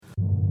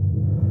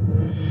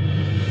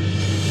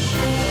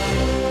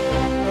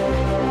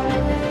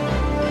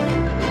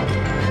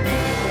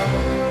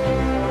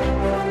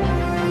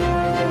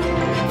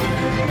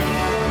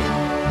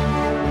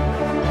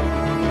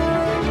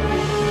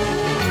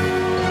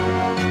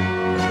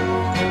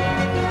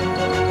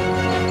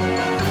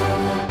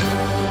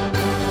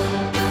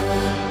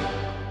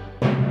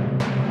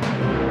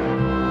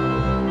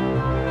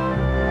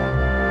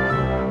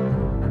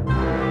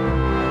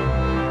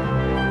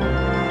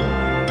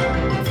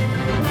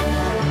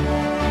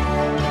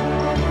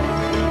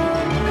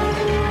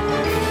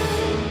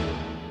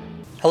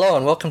Hello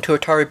and welcome to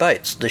Atari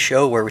Bytes, the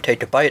show where we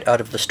take a bite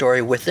out of the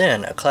story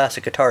within a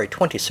classic Atari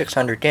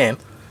 2600 game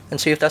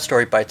and see if that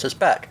story bites us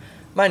back.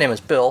 My name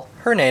is Bill,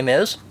 her name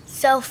is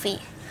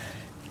Sophie,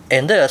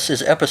 and this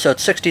is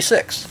episode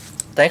 66.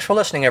 Thanks for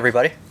listening,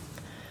 everybody.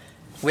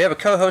 We have a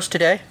co-host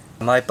today.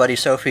 My buddy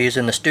Sophie is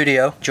in the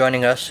studio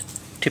joining us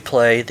to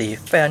play the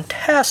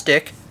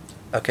fantastic,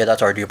 okay,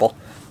 that's arguable,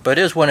 but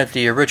is one of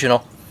the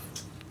original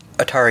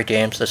Atari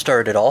games that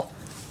started it all,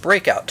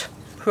 Breakout.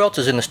 Who else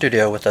is in the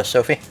studio with us,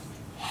 Sophie?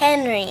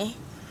 Henry.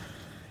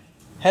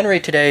 Henry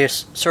today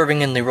is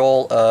serving in the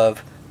role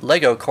of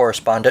Lego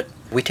correspondent.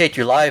 We take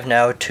you live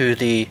now to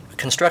the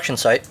construction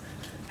site.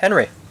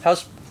 Henry,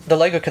 how's the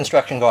Lego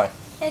construction going?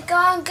 It's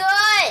going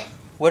good.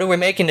 What are we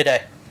making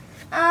today?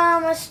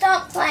 A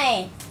stunt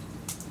plane.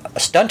 A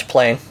stunt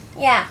plane?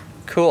 Yeah.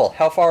 Cool.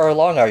 How far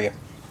along are you?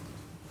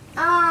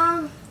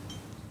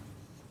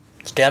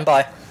 Stand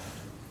by.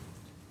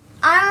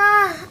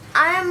 I'm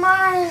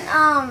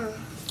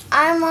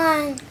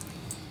on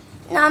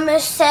number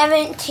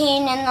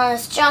 17 in the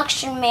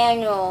instruction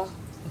manual.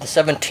 The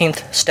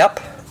 17th step?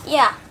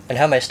 Yeah. And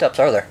how many steps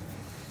are there?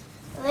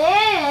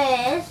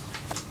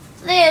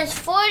 There's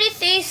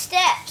 43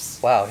 steps.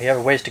 Wow, you have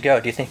a ways to go.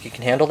 Do you think you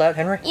can handle that,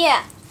 Henry?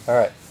 Yeah. All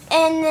right.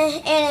 And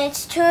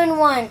it's 2 and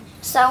 1.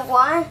 So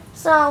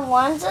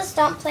one's a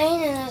stunt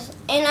plane,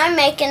 and I'm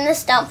making the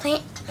stunt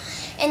plane,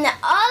 and the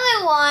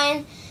other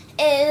one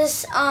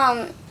is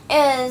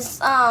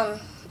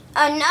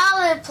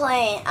another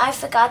plane. I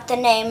forgot the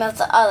name of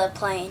the other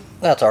plane.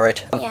 That's all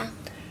right. Yeah.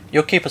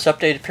 You'll keep us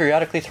updated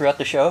periodically throughout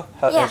the show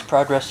Yeah. as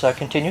progress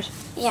continues?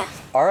 Yeah.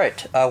 All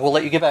right. We'll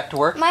let you get back to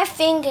work. My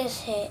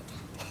fingers hit.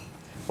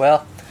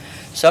 Well,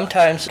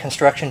 sometimes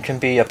construction can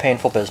be a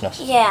painful business.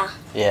 Yeah.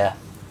 Yeah.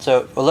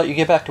 So we'll let you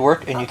get back to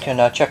work, and you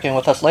can check in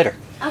with us later.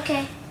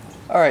 Okay.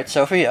 All right,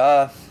 Sophie.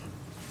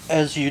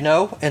 As you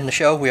know, in the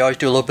show, we always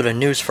do a little bit of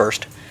news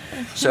first.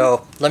 Mm-hmm.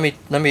 So let me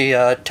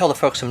tell the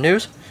folks some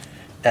news,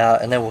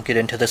 and then we'll get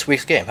into this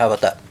week's game. How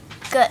about that?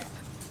 Good.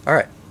 All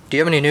right. Do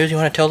you have any news you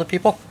want to tell the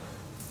people?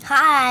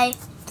 Hi.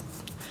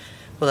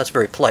 Well, that's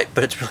very polite,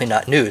 but it's really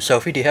not news.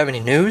 Sophie, do you have any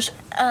news?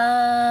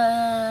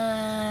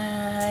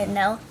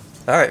 No.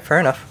 All right, fair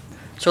enough.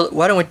 So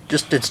why don't we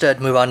just instead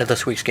move on to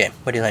this week's game?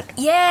 What do you think?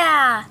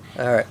 Yeah.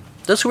 All right.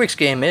 This week's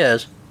game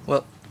is,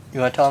 well, you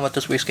want to tell them what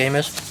this week's game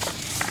is?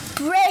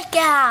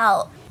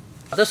 Breakout.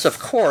 This, of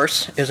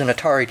course, is an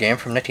Atari game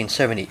from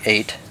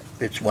 1978.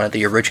 It's one of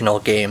the original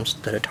games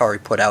that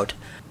Atari put out.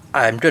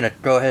 I'm going to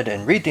go ahead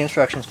and read the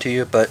instructions to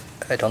you, but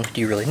I don't think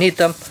you really need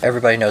them.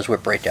 Everybody knows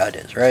what Breakout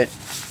is, right?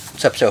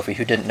 Except Sophie,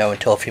 who didn't know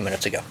until a few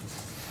minutes ago.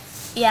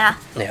 Yeah.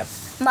 Yeah.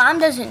 Mom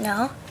doesn't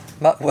know.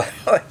 Well,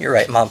 you're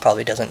right, Mom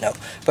probably doesn't know.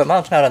 But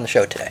Mom's not on the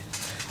show today.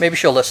 Maybe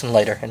she'll listen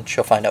later, and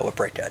she'll find out what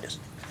Breakout is.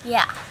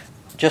 Yeah.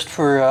 Just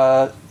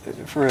for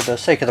the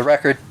sake of the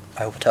record,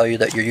 I will tell you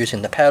that you're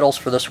using the paddles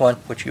for this one,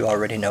 which you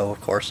already know, of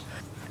course.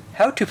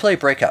 How to play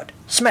Breakout.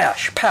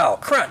 Smash, pow,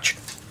 crunch!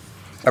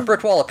 A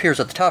brick wall appears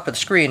at the top of the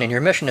screen, and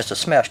your mission is to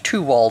smash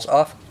 2 walls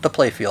off the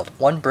playfield,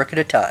 1 brick at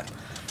a time.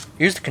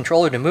 Use the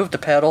controller to move the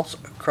paddles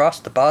across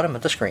the bottom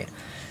of the screen.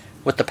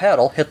 With the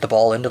paddle, hit the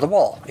ball into the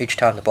wall. Each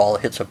time the ball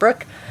hits a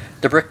brick,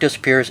 the brick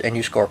disappears and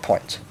you score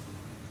points.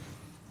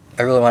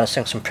 I really want to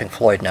sing some Pink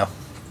Floyd now.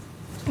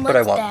 But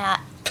I won't.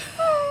 That?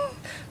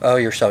 Oh,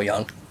 you're so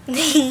young.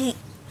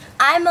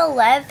 I'm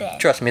 11.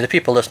 Trust me, the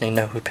people listening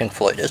know who Pink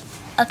Floyd is.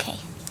 Okay.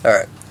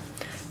 Alright.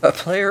 A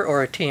player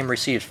or a team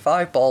receives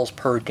 5 balls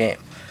per game.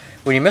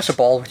 When you miss a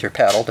ball with your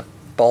paddle, the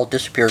ball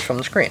disappears from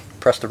the screen.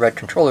 Press the red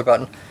controller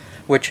button,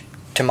 which,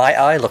 to my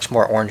eye, looks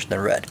more orange than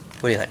red.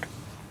 What do you think?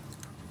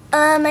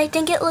 I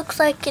think it looks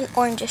like an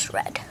orangish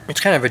red. It's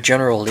kind of a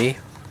General Lee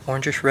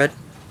orangish red.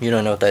 You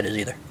don't know what that is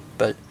either,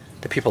 but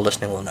the people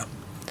listening will know.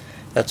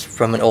 That's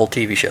from an old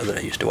TV show that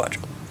I used to watch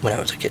when I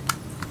was a kid,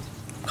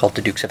 called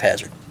The Dukes of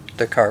Hazzard.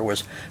 The car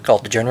was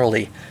called the General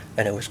Lee,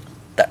 and it was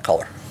that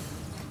color.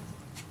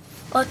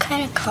 What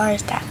kind of car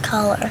is that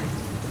color?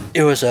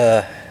 It was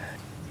a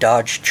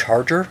Dodge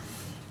Charger,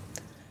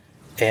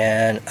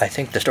 and I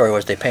think the story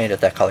was they painted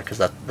it that color because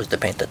that was the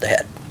paint that they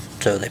had,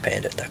 so they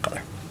painted it that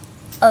color.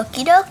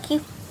 Okie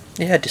dokie.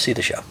 You had to see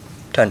the show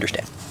to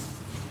understand.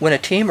 When a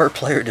team or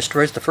player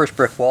destroys the first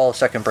brick wall, a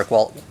second brick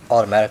wall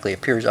automatically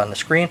appears on the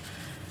screen,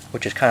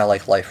 which is kind of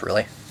like life,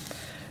 really.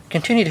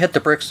 Continue to hit the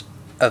bricks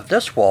of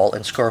this wall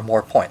and score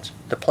more points.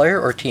 The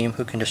player or team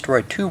who can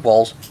destroy 2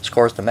 walls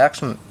scores the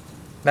maximum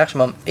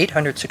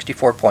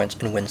 864 points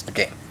and wins the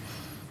game.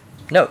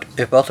 Note,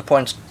 if both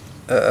opponents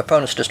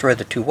destroy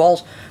the 2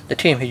 walls, the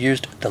team who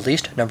used the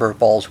least number of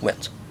balls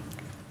wins.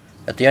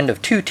 At the end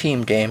of 2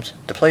 team games,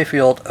 the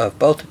playfield of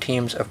both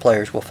teams of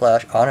players will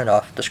flash on and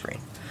off the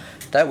screen.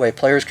 That way,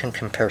 players can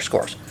compare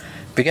scores.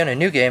 Begin a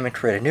new game and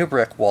create a new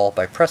brick wall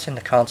by pressing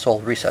the console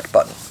reset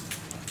button.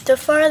 The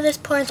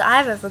farthest points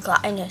I've ever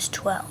gotten is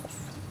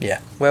 12.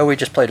 Yeah, well, we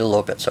just played a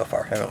little bit so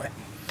far, haven't we?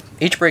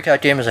 Each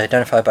Breakout game is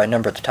identified by a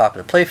number at the top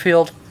of the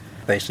playfield.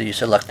 Basically, you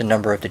select the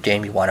number of the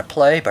game you want to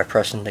play by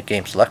pressing the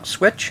game select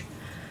switch.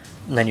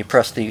 And then you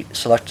press the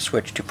select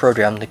switch to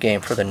program the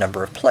game for the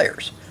number of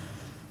players.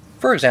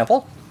 For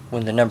example,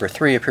 when the number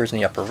 3 appears in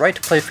the upper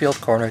right playfield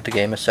corner, the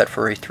game is set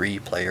for a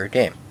 3-player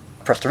game.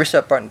 Press the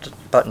reset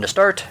button to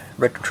start,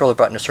 red controller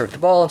button to serve the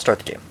ball, and start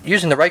the game.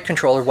 Using the right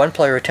controller, one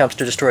player attempts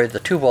to destroy the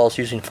 2 balls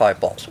using 5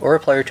 balls, or a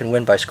player can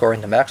win by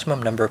scoring the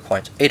maximum number of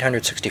points,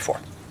 864.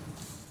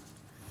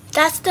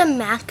 That's the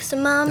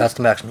maximum? That's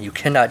the maximum. You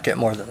cannot get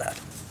more than that.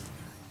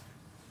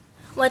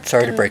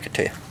 Sorry to break it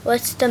to you.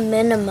 What's the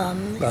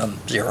minimum?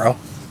 0.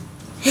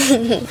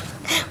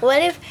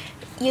 What if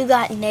you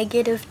got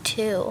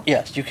 -2?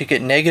 Yes, you could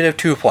get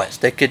 -2 points.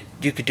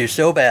 You could do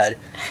so bad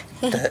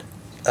that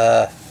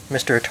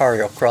Mr. Atari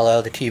will crawl out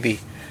of the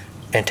TV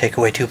and take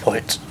away 2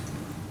 points.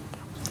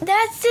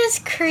 That's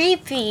just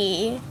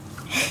creepy.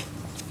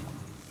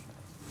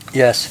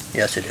 Yes,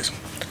 it is.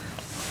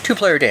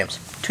 2-player games.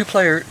 Two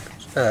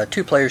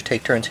players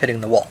take turns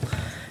hitting the wall.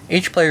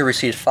 Each player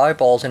receives 5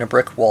 balls in a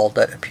brick wall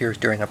that appears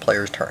during a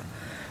player's turn.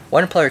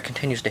 One player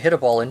continues to hit a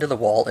ball into the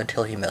wall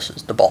until he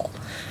misses the ball.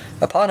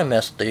 Upon a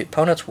miss, the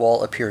opponent's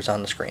wall appears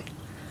on the screen.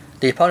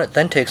 The opponent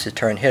then takes his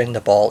turn hitting the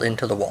ball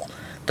into the wall.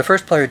 The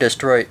first player to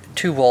destroy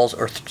 2 walls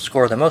or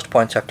score the most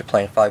points after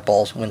playing 5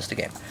 balls wins the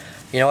game.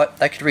 You know what?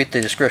 I could read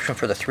the description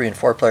for the 3- and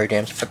 4-player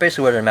games, but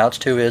basically what it amounts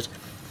to is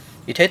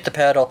you take the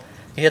paddle,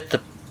 you hit the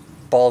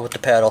ball with the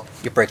paddle,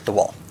 you break the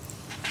wall.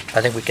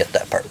 I think we get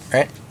that part,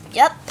 right?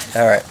 Yep.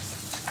 All right.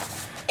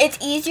 It's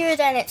easier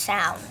than it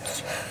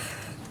sounds.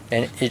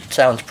 And it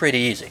sounds pretty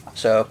easy.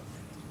 So,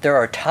 there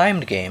are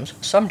timed games.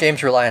 Some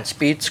games rely on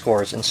speed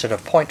scores instead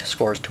of point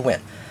scores to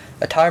win.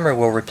 A timer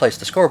will replace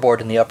the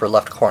scoreboard in the upper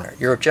left corner.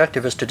 Your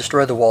objective is to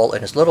destroy the wall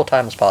in as little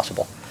time as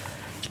possible.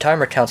 The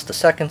timer counts the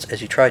seconds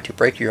as you try to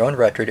break your own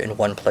record in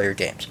 1-player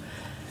games.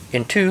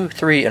 In 2,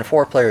 3, and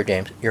 4-player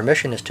games, your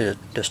mission is to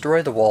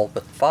destroy the wall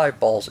with 5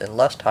 balls in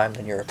less time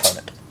than your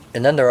opponent.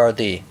 And then there are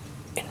the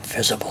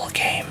invisible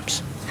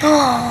games.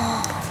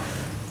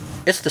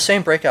 It's the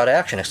same breakout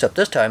action, except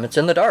this time it's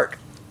in the dark.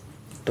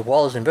 The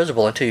wall is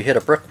invisible until you hit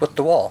a brick with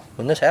the wall.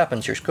 When this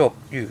happens, you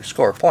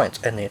score points,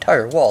 and the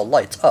entire wall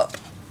lights up.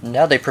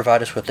 Now they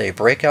provide us with a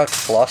breakout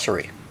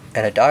glossary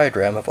and a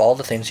diagram of all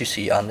the things you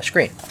see on the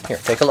screen. Here,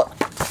 take a look.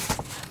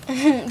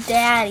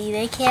 Daddy,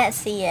 they can't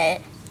see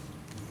it.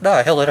 No,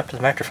 I held it up to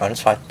the microphone.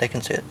 It's fine. They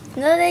can see it.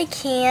 No, they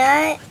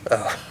can't.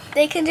 Oh.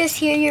 They can just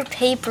hear your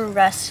paper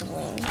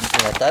rustling.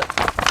 You like that?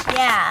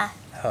 Yeah.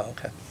 Oh,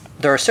 okay.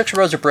 There are 6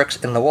 rows of bricks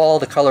in the wall.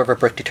 The color of a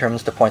brick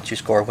determines the points you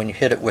score when you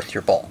hit it with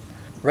your ball.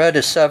 Red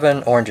is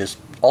 7, orange is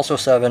also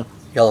 7,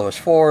 yellow is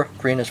 4,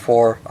 green is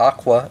 4,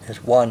 aqua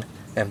is 1,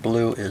 and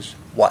blue is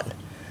 1.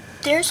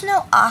 There's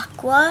no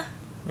aqua.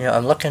 You know,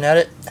 I'm looking at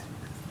it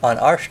on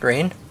our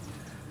screen.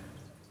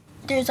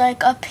 There's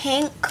like a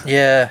pink.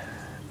 Yeah,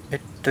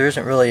 there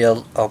isn't really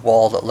a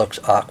wall that looks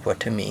aqua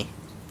to me.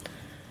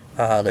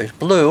 There's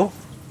blue.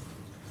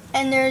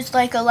 And there's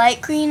like a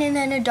light green and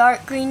then a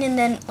dark green and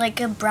then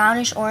like a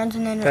brownish orange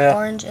and then an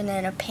orange and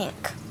then a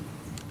pink.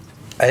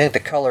 I think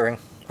the coloring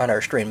on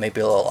our screen may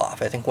be a little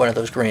off. I think one of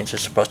those greens is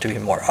supposed to be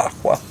more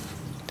aqua.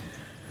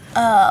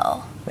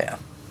 Oh. Yeah,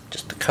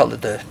 just the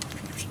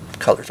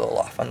color's a little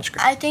off on the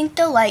screen. I think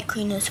the light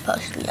green is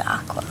supposed to be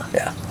aqua.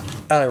 Yeah.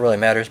 None of it really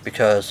matters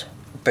because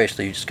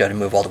basically you just got to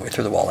move all the way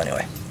through the wall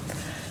anyway.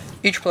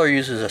 Each player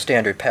uses a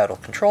standard paddle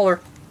controller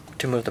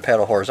to move the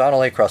paddle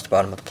horizontally across the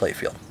bottom of the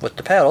playfield. With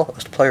the paddle,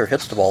 as the player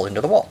hits the ball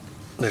into the wall.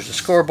 There's a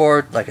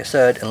scoreboard, like I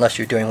said, unless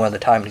you're doing one of the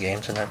timed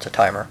games, and that's a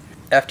timer.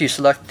 After you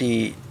select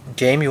the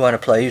game you want to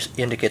play, you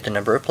indicate the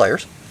number of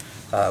players,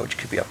 which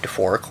could be up to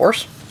 4, of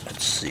course.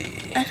 Let's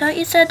see. I thought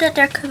you said that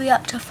there could be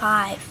up to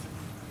 5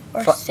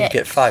 or 6. You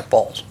get 5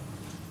 balls.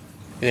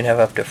 You can have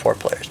up to 4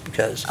 players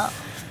because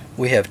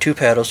we have 2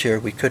 paddles here.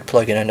 We could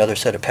plug in another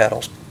set of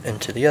paddles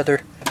into the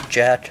other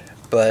jack,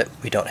 but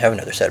we don't have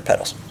another set of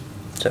paddles.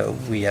 So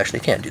we actually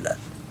can't do that.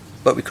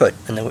 But we could,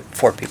 and then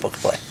 4 people could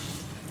play.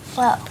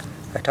 Well,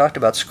 I talked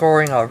about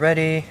scoring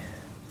already.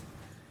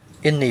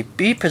 In the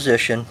B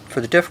position, for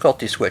the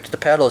difficulty switch, the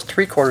paddle is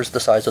 3/4 the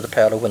size of the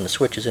paddle when the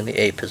switch is in the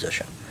A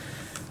position.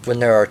 When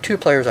there are 2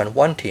 players on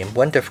one team,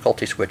 one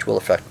difficulty switch will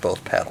affect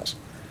both paddles.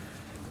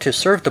 To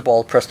serve the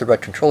ball, press the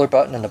red controller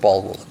button and the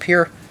ball will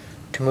appear.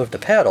 To move the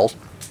paddles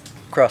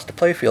across the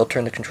playfield,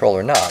 turn the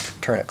controller knob.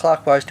 Turn it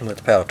clockwise to move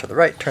the paddle to the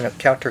right. Turn it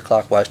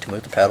counterclockwise to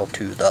move the paddle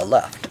to the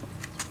left.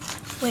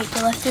 wait,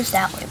 the left is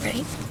that way,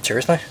 right?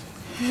 Seriously?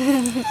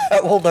 How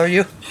old are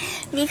you?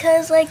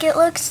 Because, like, it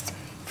looks...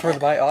 For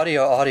my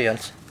audio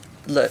audience,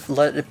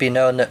 let it be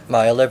known that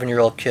my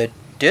 11-year-old kid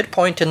did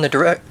point in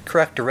the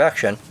correct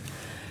direction,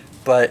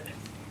 but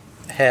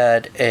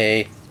had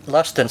a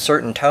less than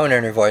certain tone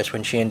in her voice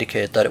when she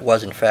indicated that it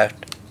was, in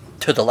fact,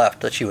 to the left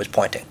that she was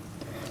pointing.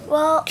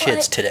 Well,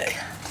 Kids today.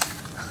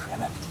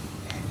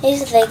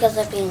 These Legos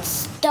are being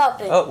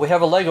stubborn. Oh, we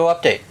have a Lego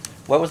update.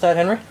 What was that,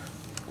 Henry?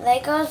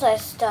 Legos are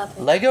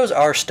stubborn. Legos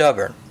are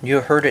stubborn.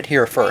 You heard it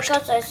here first.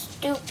 Legos are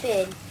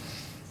stupid.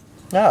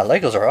 Nah,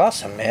 Legos are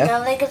awesome, man. No,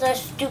 Legos are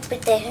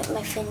stupid. They hurt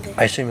my finger.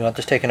 I assume you want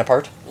this taken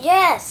apart?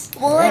 Yes.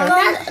 Well,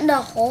 Alright. not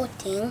the whole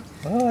thing.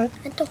 Alright.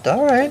 Not the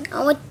whole Alright. thing.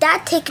 I want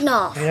that taken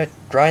off. I'm going to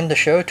grind the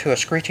show to a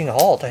screeching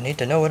halt. I need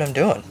to know what I'm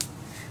doing.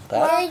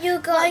 That? There you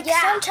go. Like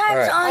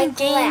sometimes Alright. on Like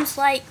games,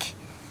 like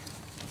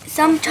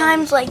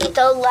sometimes like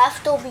the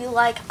left will be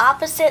like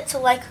opposite, so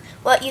like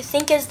what you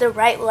think is the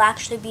right will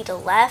actually be the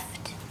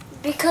left.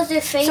 Because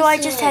they're facing. So I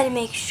just had to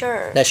make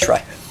sure. Let's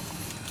try.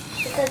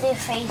 Because they're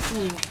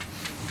facing.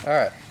 All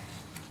right.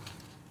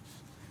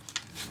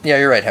 Yeah,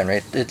 you're right,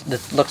 Henry. It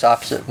looks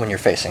opposite when you're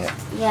facing it.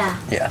 Yeah.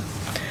 Yeah.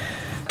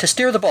 To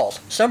steer the balls,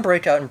 some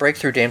breakout and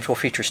breakthrough games will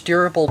feature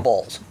steerable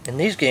balls. In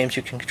these games,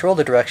 you can control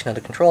the direction of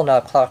the control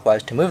knob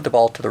clockwise to move the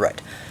ball to the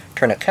right,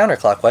 turn it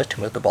counterclockwise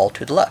to move the ball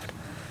to the left.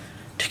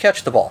 To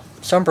catch the ball,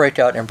 some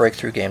breakout and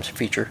breakthrough games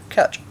feature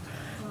catch.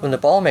 When the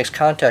ball makes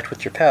contact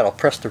with your paddle,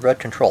 press the red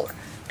controller.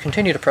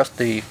 Continue to press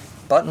the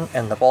button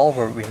and the ball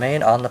will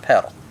remain on the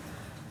paddle,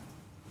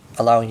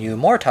 allowing you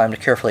more time to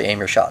carefully aim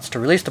your shots. To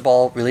release the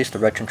ball, release the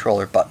red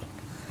controller button.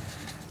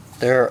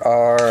 There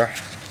are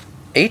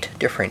 8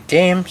 different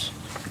games.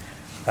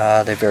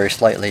 They vary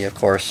slightly, of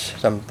course.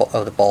 Some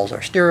of the balls are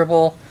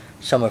steerable.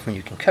 Some of them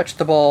you can catch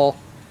the ball.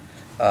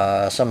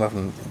 Some of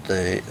them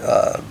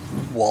the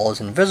wall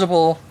is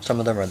invisible. Some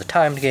of them are the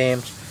timed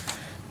games.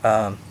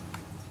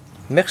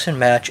 Mix and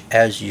match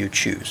as you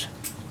choose.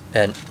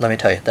 And let me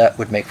tell you, that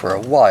would make for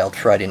a wild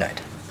Friday night.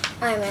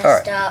 I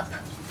messed up.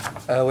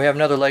 We have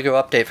another Lego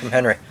update from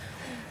Henry.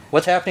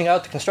 What's happening out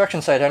at the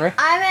construction site, Henry?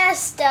 I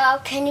messed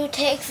up. Can you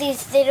take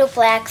these little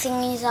black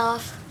thingies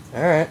off?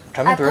 Alright,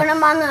 coming I through. put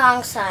them on the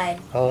wrong side.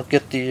 I'll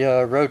get the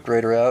road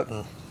grader out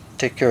and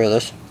take care of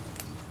this.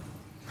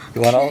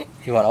 You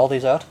want all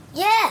these out?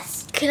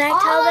 Yes. Can I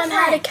All tell of them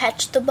how to it.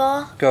 catch the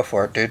ball? Go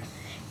for it, dude.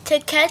 To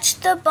catch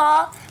the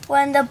ball,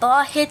 when the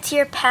ball hits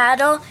your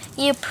paddle,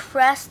 you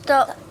press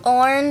the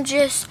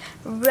orangish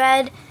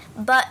red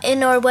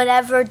button or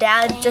whatever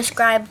Dad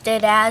described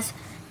it as,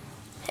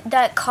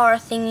 that car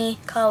thingy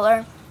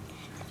color.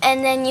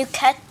 And then you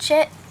catch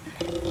it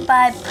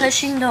by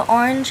pushing the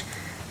orange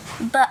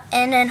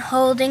button and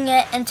holding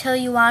it until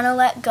you want to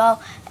let go.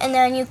 And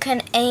then you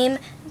can aim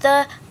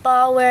the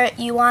ball where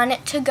you want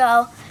it to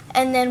go.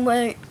 And then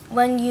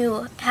when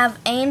you have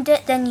aimed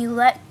it, then you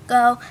let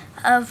go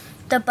of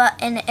the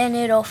button and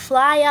it'll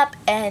fly up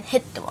and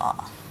hit the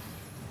wall.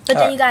 But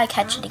then you gotta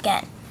catch it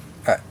again.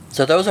 Alright,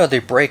 so those are the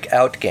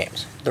breakout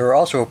games. There are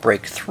also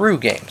breakthrough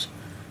games.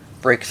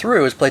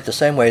 Breakthrough is played the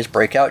same way as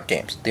breakout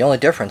games. The only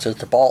difference is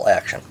the ball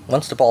action.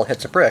 Once the ball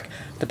hits a brick,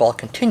 the ball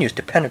continues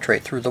to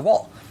penetrate through the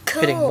wall,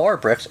 hitting Cool. more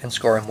bricks and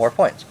scoring more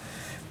points.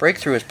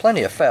 Breakthrough is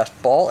plenty of fast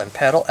ball and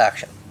paddle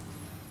action.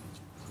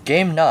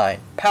 Game 9.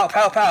 Pow,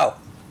 pow, pow!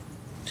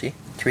 See?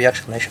 3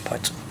 exclamation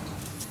points.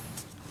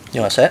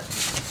 You want to say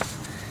it?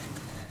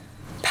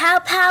 Pow,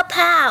 pow,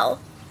 pow.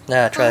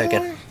 Nah, try it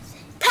again.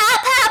 Pow,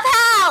 pow,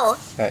 pow.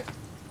 Alright.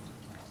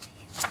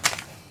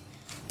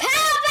 Pow,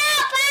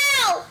 pow,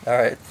 pow.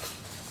 Alright.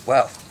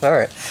 Wow.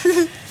 Alright.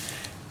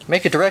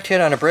 Make a direct hit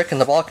on a brick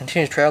and the ball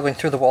continues traveling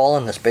through the wall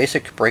in this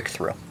basic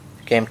breakthrough.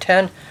 Game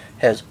 10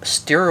 has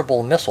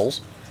steerable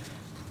missiles.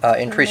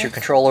 Increase your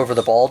control over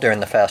the ball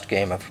during the fast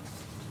game of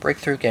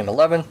breakthrough. Game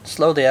 11,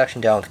 slow the action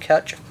down with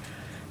catch.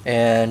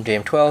 And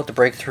game 12, the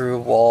breakthrough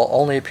wall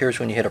only appears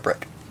when you hit a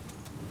brick.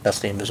 That's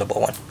the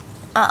invisible one.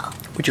 Oh.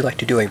 Would you like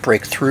to do a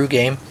breakthrough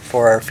game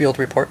for our field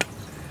report?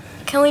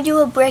 Can we do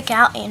a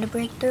breakout and a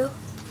breakthrough?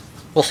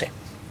 We'll see.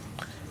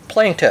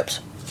 Playing tips.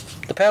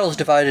 The paddle is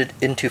divided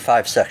into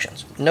 5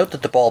 sections. Note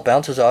that the ball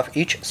bounces off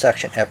each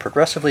section at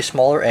progressively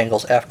smaller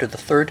angles after the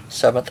 3rd,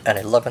 7th, and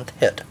 11th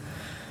hit.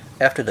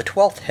 After the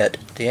 12th hit,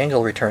 the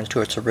angle returns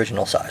to its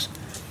original size.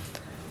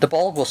 The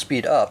ball will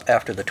speed up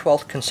after the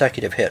 12th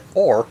consecutive hit,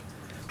 or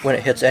when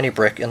it hits any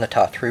brick in the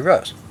top 3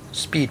 rows.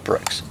 Speed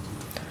bricks.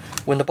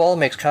 When the ball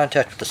makes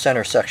contact with the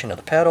center section of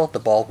the paddle, the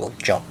ball will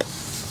jump.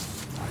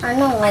 I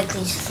don't like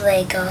these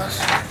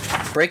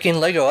Legos. Breaking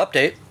Lego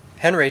update.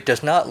 Henry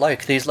does not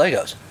like these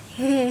Legos.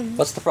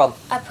 What's the problem?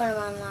 I put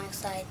them on the wrong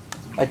side.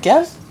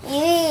 Again?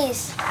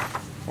 Yes.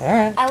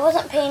 Alright. I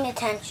wasn't paying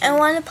attention. I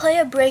want to play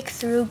a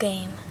breakthrough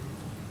game.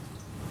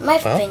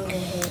 My Well. finger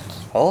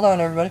hits. Hold on,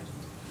 everybody.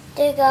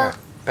 There you go. Alright,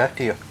 back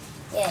to you.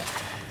 Yeah.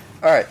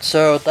 Alright,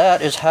 so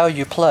that is how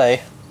you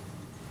play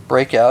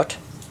Breakout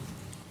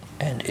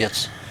and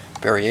its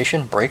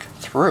variation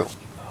Breakthrough.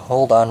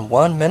 Hold on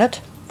 1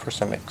 minute for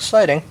some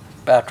exciting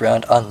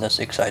background on this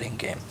exciting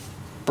game.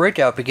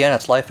 Breakout began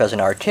its life as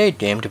an arcade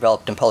game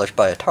developed and published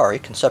by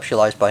Atari,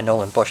 conceptualized by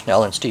Nolan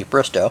Bushnell and Steve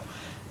Bristow,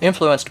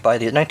 influenced by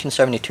the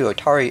 1972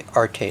 Atari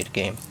arcade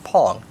game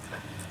Pong,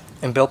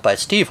 and built by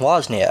Steve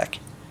Wozniak,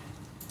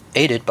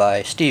 aided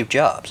by Steve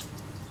Jobs.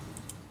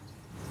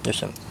 There's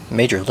some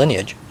major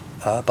lineage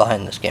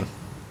behind this game.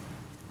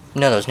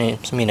 None of those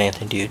names mean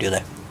anything to you, do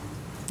they?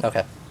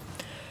 Okay.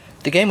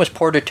 The game was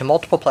ported to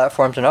multiple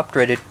platforms and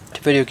upgraded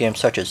to video games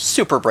such as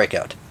Super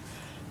Breakout.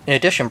 In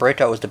addition,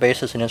 Breakout was the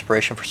basis and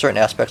inspiration for certain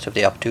aspects of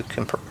the Apple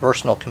II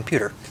personal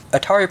computer.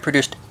 Atari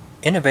produced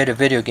innovative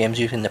video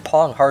games using the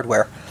Pong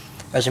hardware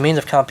as a means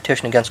of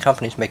competition against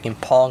companies making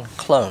Pong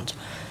clones.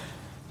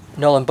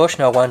 Nolan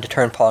Bushnell wanted to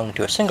turn Pong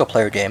into a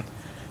single-player game,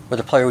 where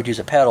the player would use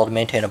a paddle to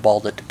maintain a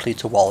ball that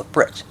depletes a wall of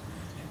bricks.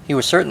 He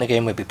was certain the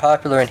game would be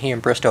popular, and he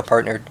and Bristow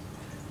partnered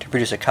to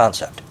produce a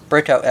concept.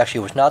 Breakout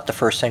actually was not the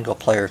first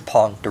single-player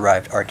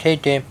Pong-derived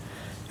arcade game.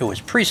 It was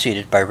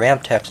preceded by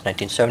Ramtech's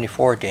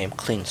 1974 game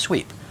Clean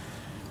Sweep,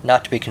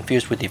 not to be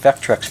confused with the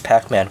Vectrex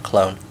Pac-Man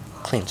clone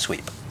Clean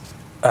Sweep,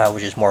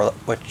 which was more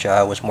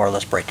or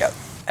less Breakout.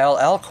 Al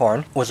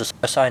Alcorn was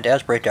assigned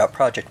as Breakout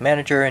project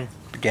manager and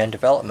began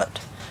development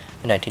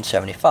in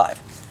 1975.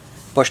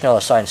 Bushnell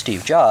assigned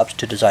Steve Jobs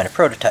to design a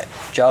prototype.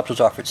 Jobs was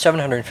offered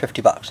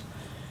 $750,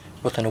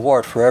 with an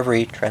award for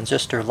every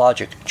transistor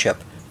logic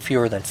chip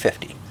fewer than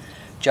 50.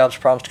 Jobs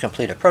promised to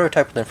complete a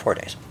prototype within 4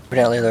 days.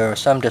 Evidently, there was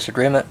some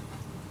disagreement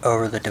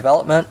over the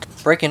development.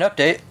 Breaking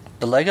update,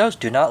 the Legos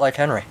do not like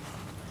Henry.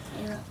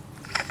 Yeah.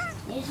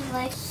 These are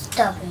like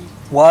stuffing.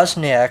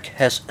 Wozniak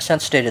has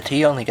since stated that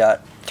he only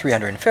got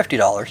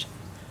 $350,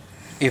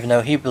 even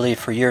though he believed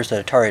for years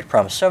that Atari had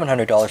promised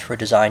 $700 for a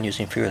design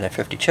using fewer than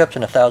 50 chips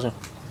and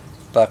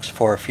 $1,000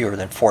 for fewer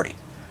than 40.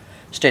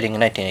 Stating in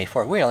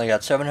 1984, we only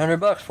got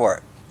 $700 for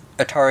it.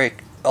 Atari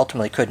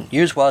ultimately couldn't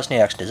use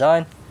Wozniak's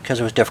design because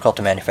it was difficult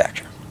to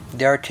manufacture.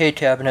 The arcade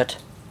cabinet,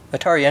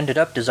 Atari ended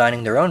up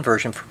designing their own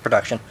version for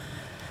production,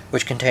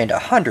 which contained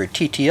 100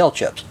 TTL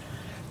chips.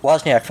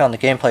 Wozniak found the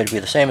gameplay to be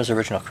the same as the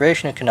original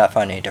creation and could not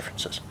find any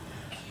differences.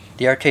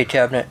 The arcade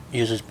cabinet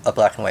uses a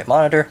black and white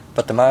monitor,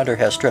 but the monitor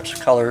has strips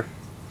of color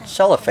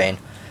cellophane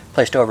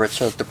placed over it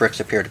so that the bricks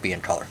appear to be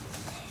in color.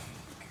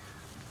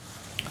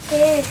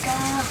 There you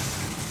go.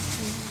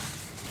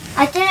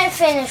 I didn't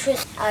finish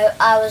with.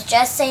 I was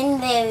just saying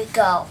there we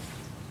go.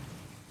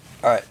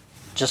 Alright,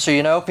 just so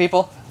you know,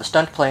 people, the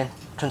stunt plane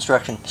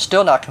construction is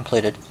still not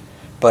completed,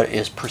 but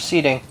is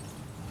proceeding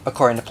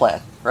according to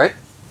plan, right?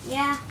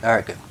 Yeah.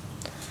 Alright, good.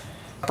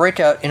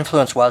 Breakout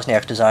influenced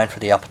Wozniak's design for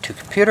the Apple II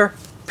computer.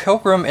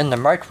 Pilgrim in the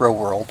Micro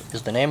World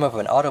is the name of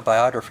an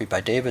autobiography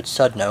by David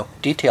Sudnow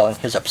detailing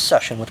his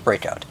obsession with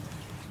Breakout.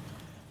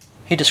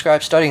 He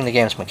describes studying the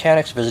game's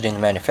mechanics, visiting the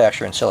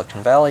manufacturer in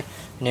Silicon Valley,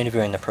 and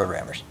interviewing the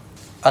programmers.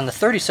 On the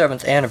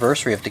 37th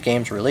anniversary of the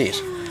game's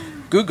release,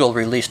 Google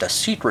released a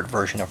secret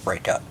version of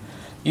Breakout.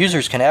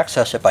 Users can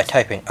access it by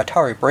typing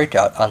Atari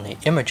Breakout on the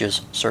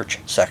Images search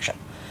section.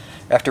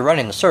 After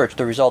running the search,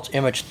 the results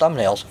image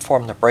thumbnails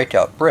form the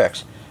Breakout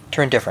bricks,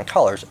 turn different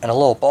colors, and a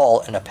little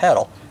ball and a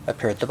paddle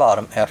appear at the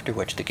bottom, after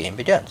which the game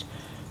begins.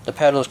 The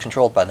paddle is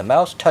controlled by the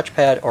mouse,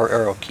 touchpad, or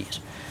arrow keys.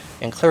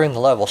 And clearing the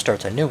level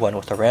starts a new one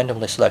with a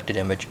randomly selected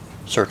image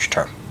search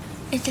term.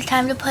 Is it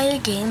time to play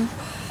the game?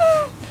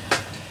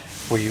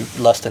 Were you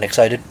less than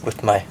excited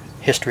with my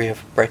history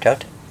of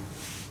Breakout?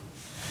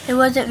 It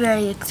wasn't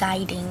very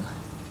exciting.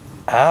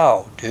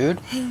 Ow, dude.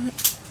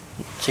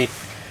 See,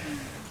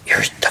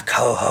 you're the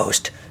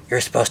co-host. You're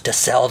supposed to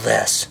sell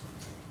this.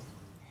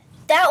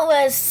 That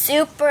was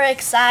super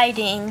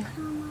exciting.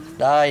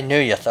 I knew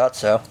you thought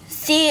so.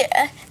 See,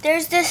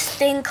 there's this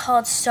thing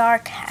called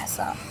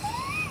sarcasm.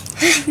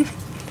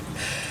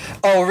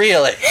 Oh,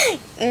 really?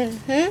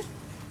 Mm-hmm.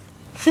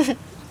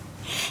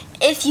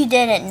 If you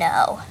didn't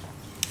know.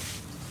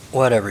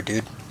 Whatever,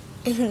 dude.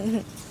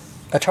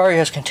 Atari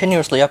has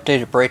continuously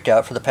updated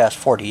Breakout for the past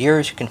 40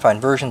 years. You can find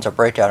versions of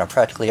Breakout on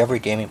practically every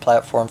gaming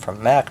platform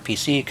from Mac,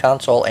 PC,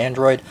 console,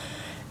 Android,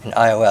 and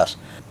iOS.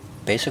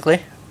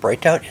 Basically,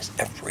 Breakout is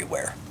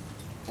everywhere.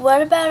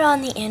 What about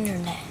on the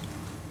internet?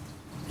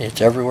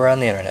 It's everywhere on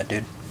the internet,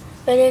 dude.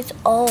 But it's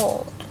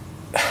old.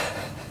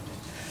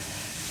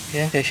 You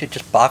think they should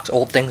just box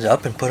old things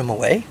up and put them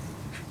away?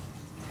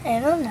 I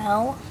don't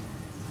know.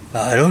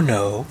 I don't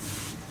know.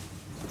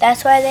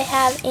 That's why they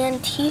have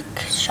antique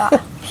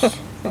shops. So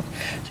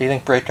you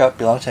think Breakout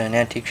belongs in an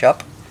antique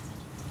shop?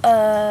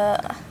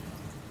 Well,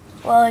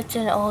 it's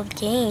an old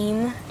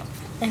game,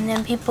 and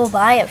then people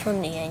buy it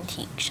from the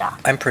antique shop.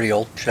 I'm pretty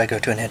old. Should I go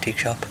to an antique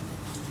shop?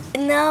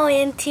 No,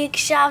 antique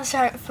shops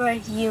aren't for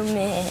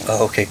humans.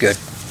 Oh, okay, good.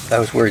 I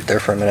was worried there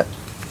for a minute.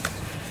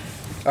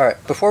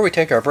 Alright, before we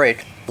take our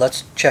break,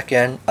 let's check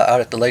in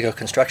out at the Lego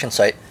construction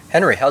site.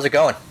 Henry, how's it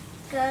going?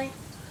 Good.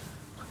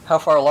 How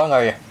far along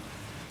are you?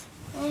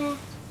 Yeah.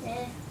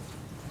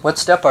 What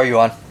step are you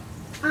on?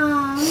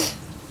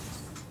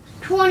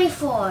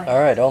 24.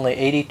 Alright, only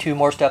 82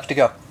 more steps to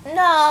go.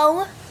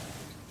 No.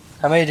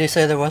 How many did you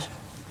say there was?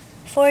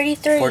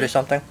 43.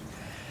 40-something?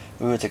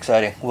 Ooh, it's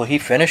exciting. Will he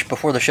finish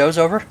before the show's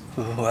over?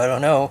 Ooh, I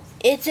don't know.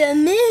 It's a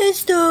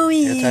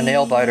mystery. It's a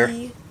nail biter.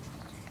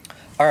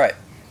 Alright,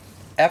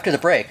 after the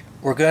break,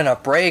 we're gonna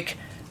break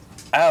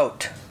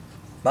out.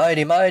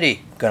 Mighty,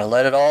 mighty. Gonna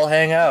let it all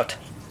hang out.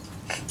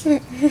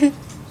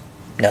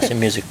 Now some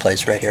music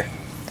plays right here.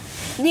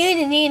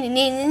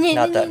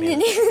 Not that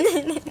music.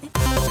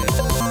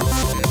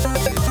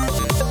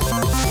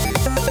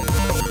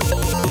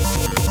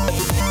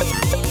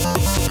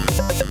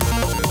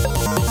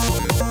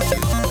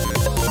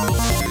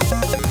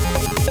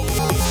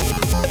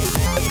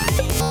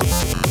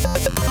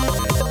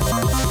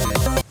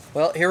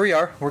 Well, here we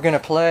are. We're going to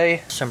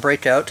play some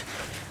Breakout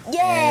Yay!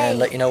 and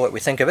let you know what we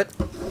think of it.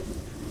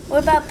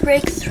 What about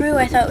Breakthrough?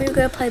 I thought we were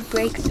going to play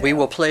Breakthrough. We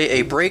will play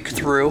a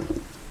breakthrough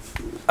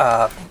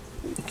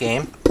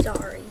game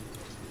Sorry.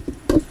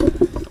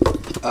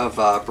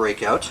 of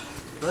Breakout.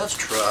 Let's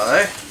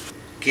try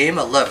Game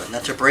 11.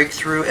 That's a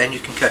breakthrough, and you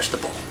can catch the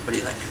ball. What do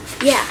you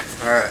think? Yeah.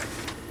 Alright.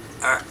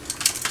 Alright.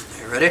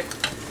 You ready?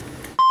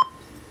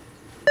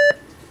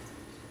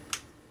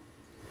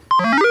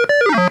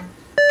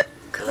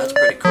 Okay, that's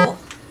pretty cool.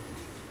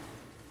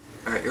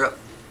 Alright, you're up.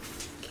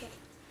 Okay.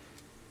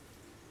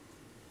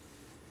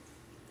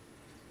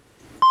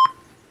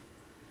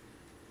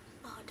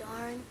 Oh,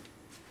 darn.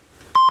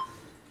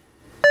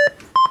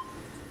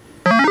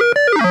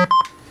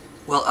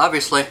 Well,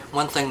 obviously,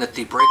 one thing that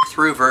the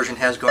breakthrough version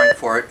has going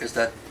for it is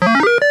that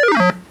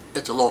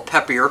it's a little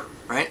peppier,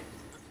 right?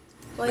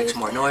 What Makes is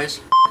more that?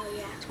 noise. Oh,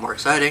 yeah. It's more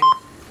exciting.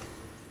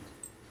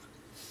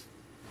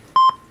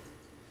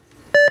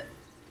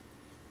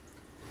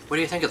 What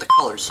do you think of the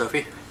colors,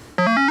 Sophie?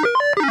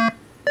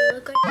 They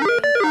look like a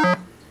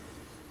rainbow.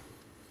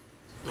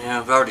 Yeah,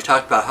 I've already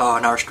talked about how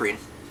on our screen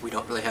we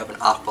don't really have an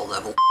aqua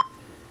level.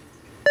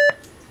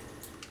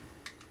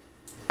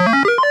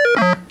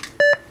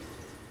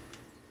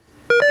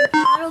 Your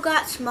paddle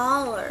got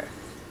smaller.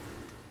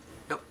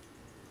 Yep.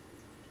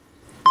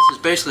 This is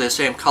basically the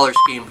same color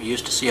scheme we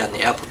used to see on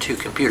the Apple II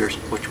computers,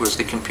 which was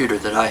the computer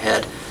that I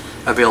had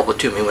available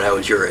to me when I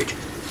was your age.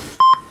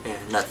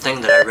 And that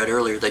thing that I read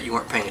earlier that you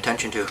weren't paying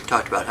attention to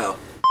talked about how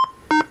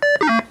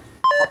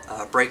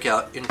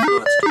Breakout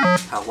influenced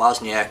how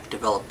Wozniak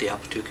developed the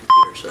Apple II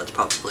computer, so that's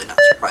probably not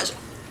surprising.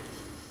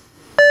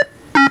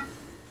 And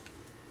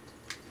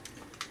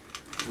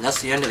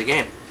that's the end of the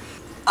game.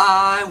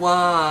 I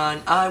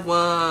won! I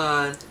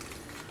won!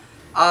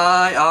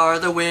 I are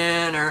the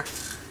winner!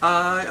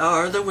 I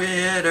are the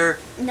winner!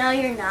 No,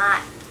 you're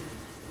not.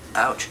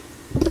 Ouch.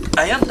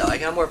 I am though, I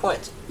got more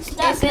points.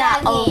 Stop It's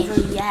not bragging.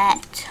 over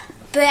yet.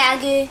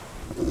 Braggy.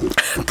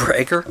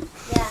 Bragger?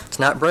 Yeah. It's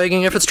not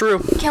bragging if it's true.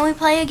 Can we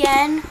play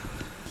again?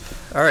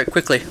 Alright,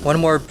 quickly, one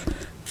more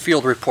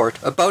field report.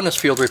 A bonus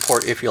field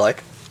report if you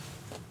like.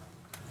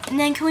 And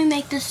then can we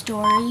make the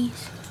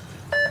stories?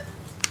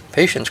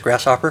 Patience,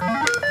 grasshopper.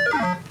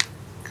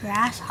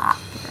 Grasshopper.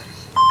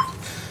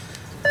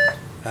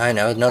 I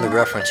know, another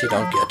reference you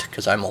don't get,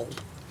 because I'm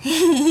old.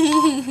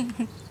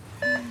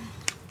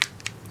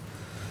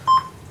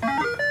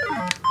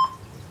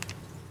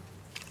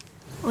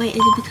 Wait,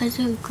 is it because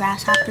the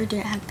grasshopper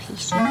didn't have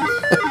patience?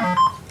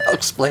 I'll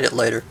explain it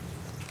later.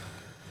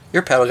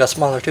 Your paddle got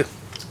smaller too.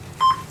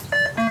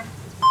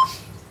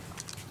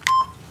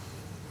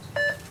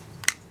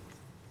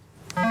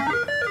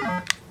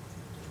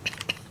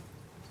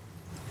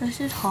 This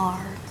is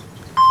hard.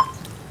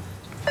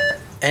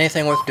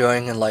 Anything worth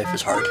doing in life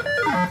is hard.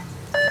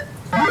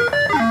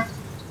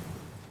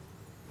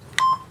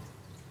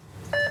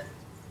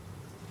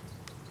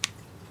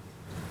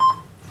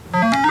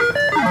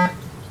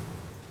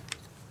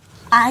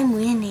 I'm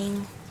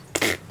winning.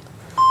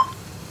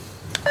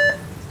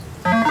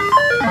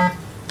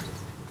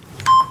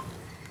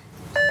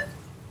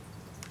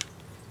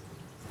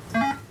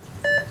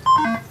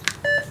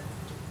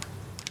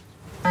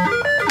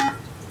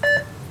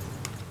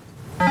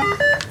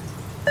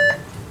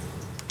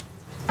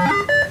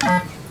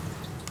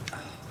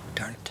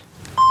 Darn it.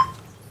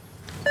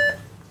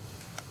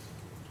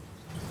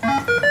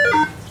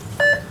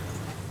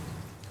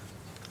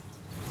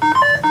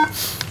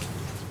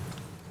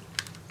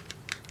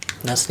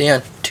 And that's the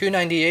end.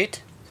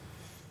 298.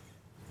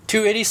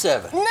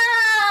 287. No!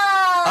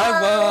 I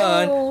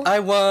won! I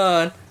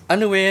won! I'm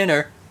the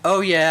winner!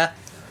 Oh yeah!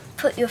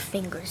 Put your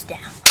fingers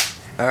down.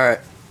 Alright.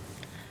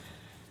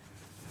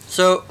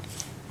 So,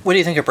 what do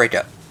you think of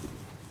Breakout?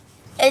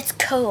 It's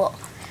cool.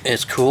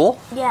 It's cool?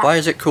 Yeah. Why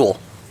is it cool?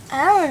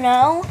 I don't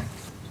know.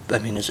 I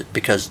mean, is it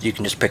because you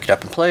can just pick it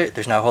up and play it?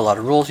 There's not a whole lot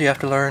of rules you have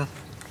to learn?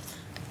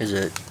 Is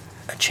it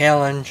a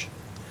challenge?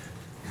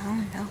 I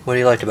don't know. What do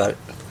you like about it?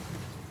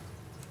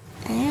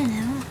 I don't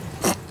know.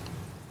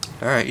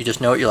 Alright, you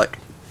just know what you like.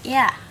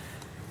 Yeah.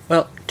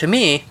 Well, to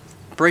me,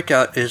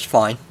 Breakout is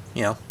fine.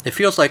 You know, it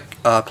feels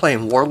like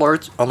playing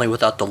Warlords, only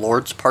without the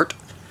Lords part.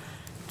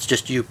 It's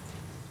just you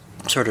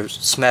sort of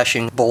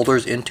smashing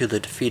boulders into the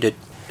defeated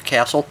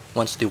castle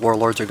once the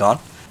Warlords are gone.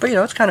 But, you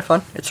know, it's kind of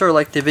fun. It's sort of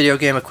like the video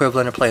game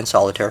equivalent of playing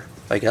Solitaire,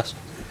 I guess.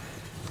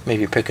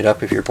 Maybe pick it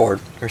up if you're bored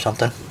or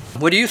something.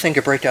 What do you think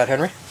of Breakout,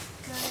 Henry?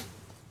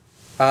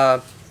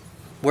 Good.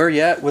 Where are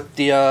you at with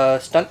the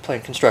stunt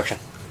plane construction?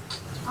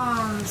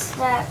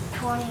 Step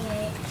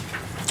 28.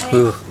 Wait,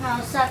 Ooh. no,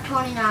 step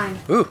 29.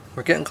 Ooh,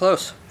 we're getting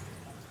close.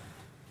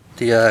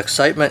 The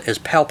excitement is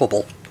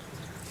palpable.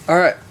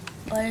 Alright,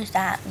 What does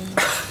that mean?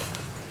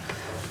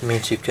 it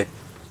means you could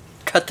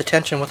cut the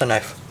tension with a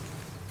knife.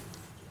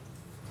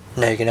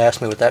 Now you can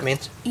ask me what that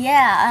means?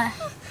 Yeah.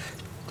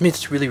 It means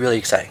it's really, really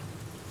exciting.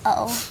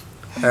 Oh.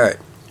 Alright,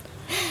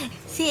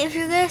 See, if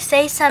you're gonna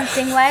say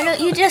something, why don't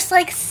you just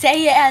like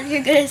say it as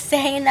you're gonna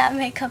say and not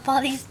make up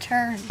all these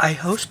terms? I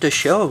host a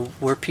show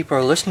where people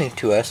are listening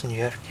to us and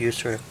you have to use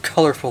sort of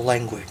colorful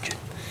language and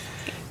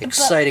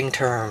exciting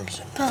terms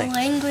and But things.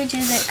 language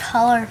isn't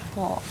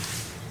colorful.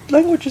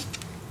 Language is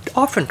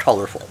often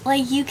colorful.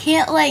 Like you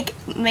can't like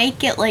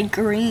make it like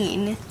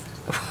green.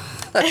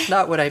 That's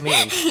not what I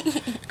mean.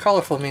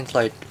 Colorful means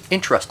like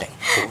interesting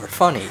or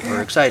funny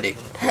or exciting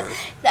or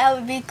That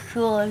would be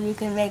cool if you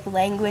could make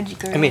language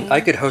green. I mean,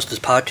 I could host this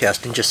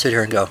podcast and just sit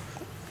here and go,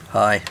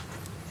 "Hi,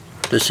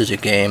 this is a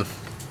game.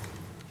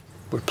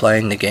 We're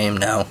playing the game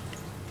now.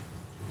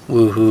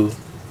 Woohoo."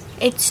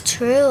 It's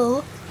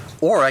true.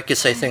 Or I could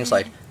say things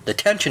like, "The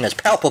tension is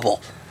palpable."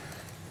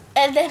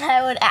 And then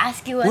I would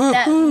ask you what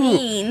that Woohoo.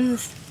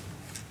 means.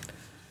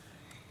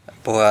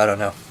 Boy, I don't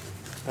know.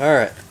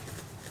 Alright.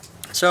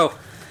 So,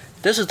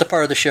 this is the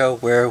part of the show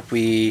where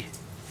we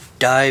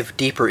dive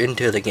deeper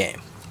into the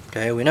game.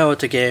 Okay, we know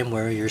it's a game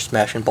where you're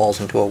smashing balls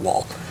into a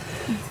wall.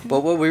 But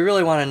what we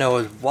really want to know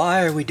is,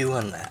 why are we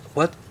doing that?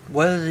 What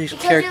are these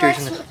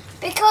characters in the...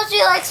 Because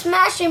you like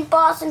smashing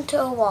balls into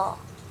a wall.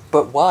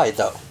 But why,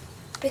 though?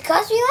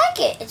 Because we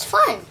like it. It's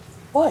fun.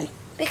 Why?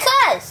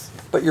 Because.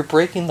 But you're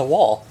breaking the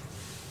wall.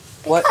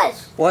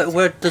 Because.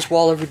 What does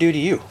wall ever do to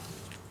you?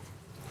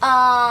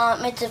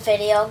 It's a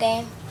video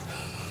game.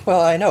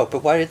 Well, I know,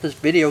 but why did this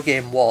video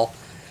game wall,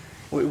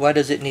 why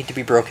does it need to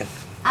be broken?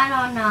 I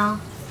don't know.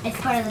 It's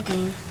part of the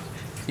game.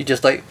 You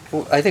just like,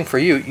 I think for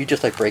you, you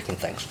just like breaking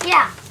things.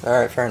 Yeah.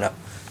 Alright, fair enough.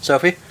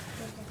 Sophie,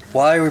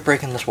 why are we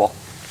breaking this wall?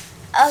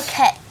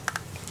 Okay,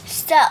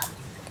 so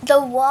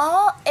the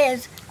wall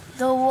is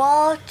the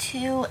wall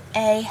to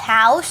a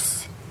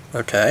house.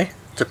 Okay.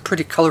 It's a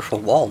pretty colorful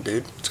wall,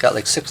 dude. It's got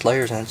like 6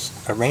 layers and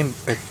it's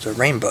a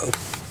rainbow.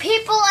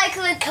 People like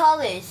the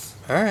colors.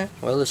 Alright,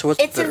 well, this was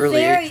It's the a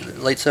very-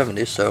 late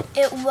 70s, so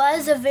It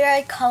was a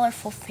very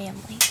colorful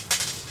family.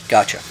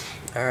 gotcha.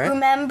 Alright,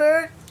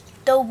 Remember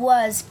the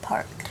was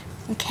part,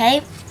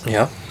 okay?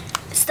 yeah.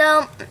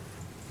 So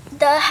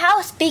the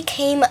house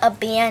became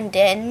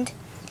abandoned,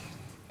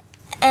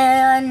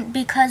 and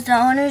because the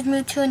owners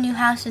moved to a new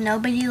house and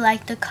nobody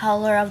liked the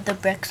color of the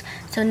bricks,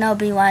 so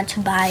nobody wanted to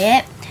buy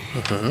it.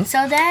 Mm-hmm.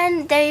 So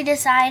then they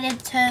decided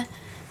to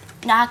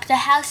knock the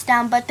house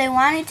down, but they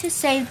wanted to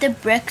save the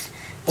bricks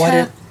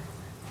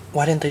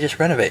Why didn't they just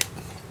renovate?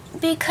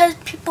 because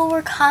people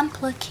were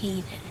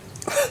complicated.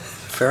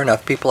 Fair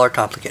enough, people are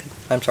complicated.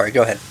 I'm sorry,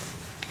 go ahead.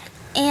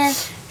 And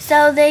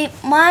so they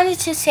wanted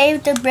to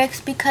save the bricks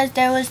because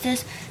there was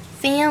this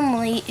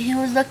family who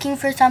was looking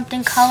for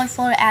something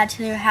colorful to add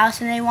to their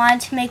house, and they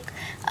wanted to make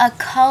a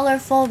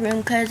colorful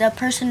room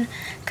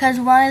because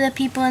one of the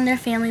people in their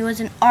family was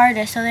an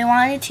artist, so they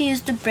wanted to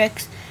use the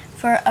bricks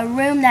for a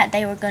room that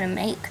they were going to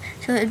make,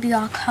 so it would be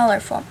all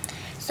colorful.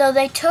 So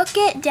they took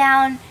it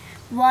down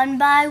one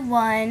by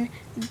one,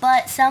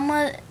 but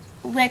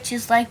which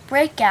is like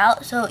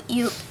breakout, so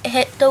you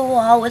hit the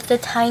wall with a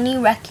tiny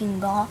wrecking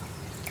ball,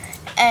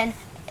 and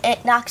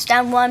it knocks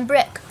down one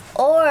brick.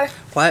 Or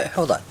Why?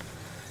 Hold on.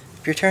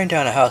 If you're tearing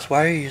down a house,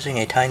 why are you using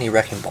a tiny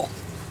wrecking ball?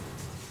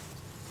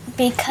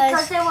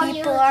 because they want you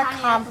people to are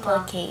tiny wrecking ball.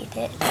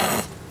 complicated.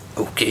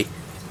 Okay.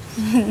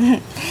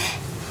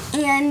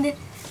 And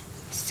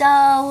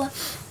so,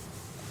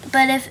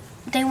 but if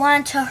they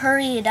wanted to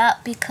hurry it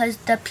up because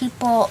the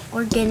people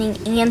were getting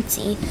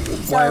antsy.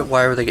 So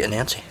Why were they getting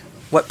antsy?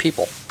 What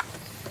people?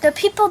 the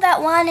people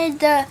that wanted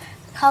the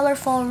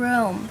colorful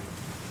room.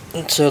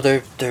 So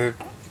they're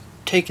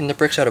taking the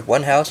bricks out of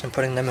one house and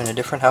putting them in a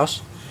different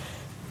house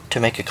to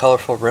make a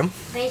colorful room?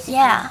 Basically.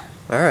 Yeah.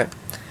 Alright.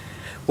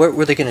 What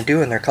were they going to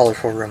do in their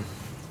colorful room?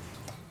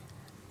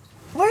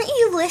 Weren't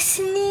you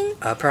listening?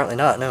 Apparently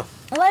not, no.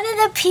 One of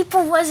the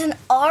people was an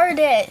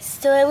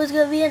artist, so it was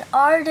going to be an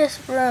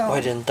artist room.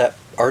 Why didn't that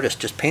artist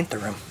just paint the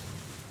room?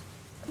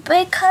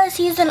 Because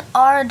he's an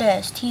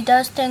artist. He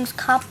does things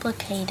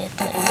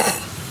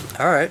complicatedly.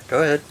 Alright,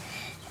 go ahead.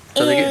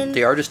 So And-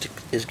 the artist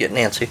is getting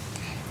antsy.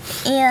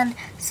 And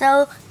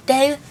so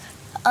they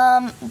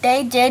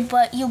did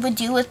what you would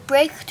do with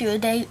breakthrough.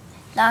 They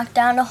knocked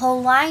down a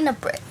whole line of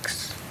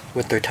bricks.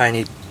 With their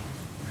tiny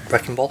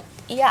wrecking ball?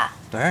 Yeah.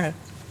 Alright.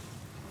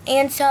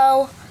 And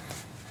so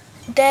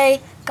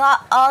they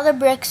got all the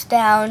bricks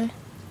down,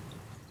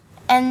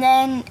 and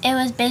then it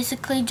was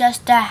basically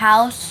just a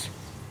house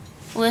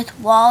with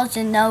walls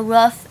and no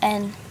roof,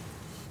 and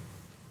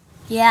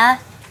yeah.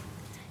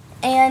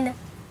 And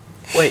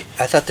Wait,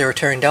 I thought they were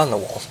tearing down the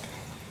walls.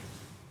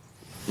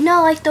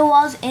 no, like the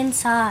walls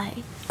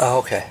inside. Oh,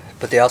 okay.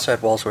 But the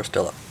outside walls were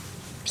still up.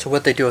 So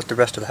what'd they do with the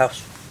rest of the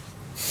house?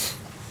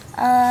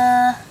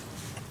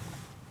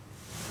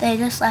 They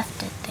just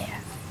left it there.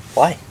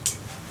 Why?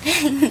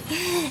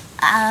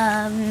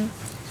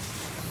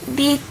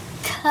 We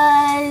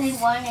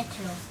Because wanted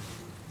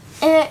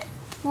to. it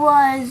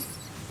was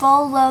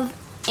full of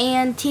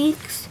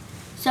antiques,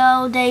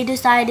 so they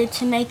decided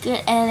to make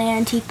it an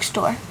antique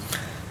store.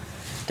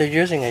 They're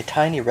using a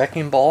tiny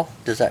wrecking ball.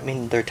 Does that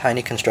mean they're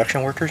tiny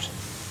construction workers?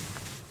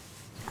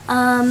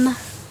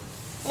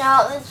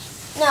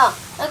 No,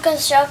 the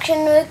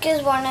construction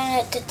workers wanted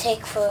it to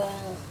take for.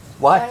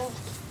 Why?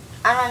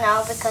 I don't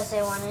know, because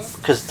they wanted.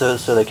 Because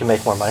so they can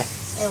make more money.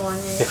 They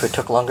wanted. If it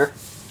took longer.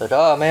 Said,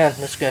 oh man,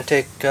 this is going to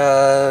take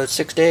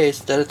 6 days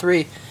instead of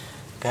 3.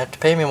 Gonna have to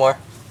pay me more.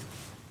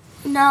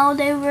 No,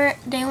 they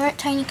weren't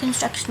tiny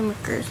construction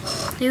workers.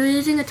 They were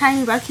using a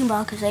tiny wrecking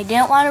ball because they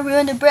didn't want to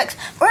ruin the bricks.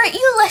 Weren't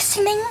you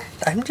listening?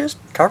 I'm just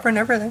covering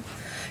everything.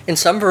 In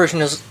some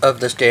versions of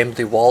this game,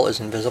 the wall is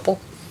invisible.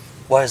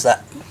 Why is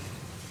that?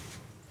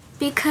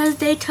 Because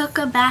they took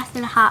a bath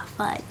in hot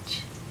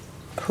fudge.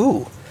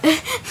 Who?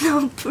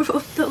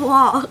 The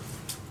walls.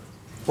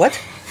 What?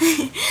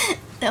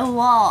 The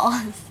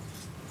walls.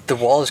 The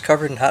wall is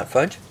covered in hot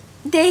fudge?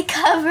 They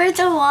covered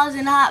the walls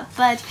in hot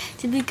fudge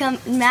to become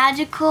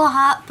magical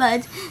hot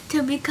fudge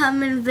to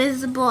become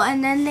invisible,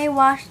 and then they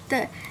washed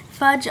the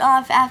fudge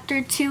off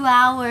after 2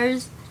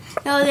 hours.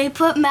 No, they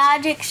put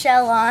magic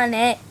shell on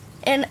it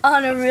and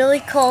on a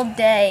really cold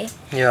day,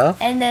 Yeah.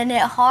 and then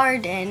it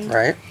hardened.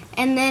 Right.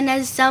 And then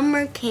as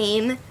summer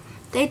came,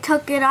 they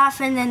took it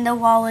off and then the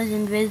wall was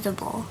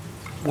invisible.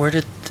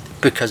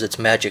 Because it's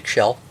magic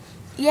shell?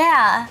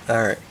 Yeah.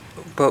 Alright.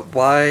 But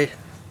why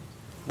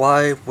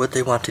would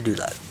they want to do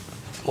that?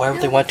 Why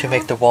would they want to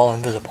make the wall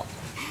invisible?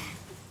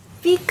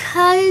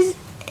 Because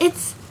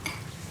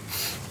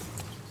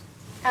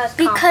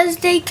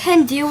they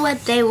can do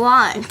what they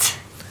want.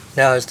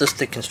 Now, is this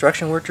the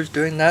construction workers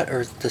doing that,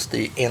 or is this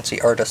the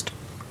antsy artist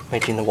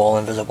making the wall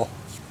invisible?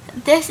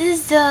 This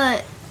is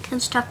the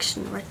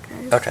construction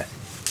workers. Okay.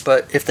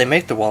 But if they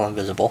make the wall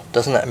invisible,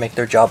 doesn't that make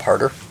their job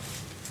harder?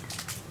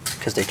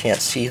 Because they can't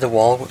see the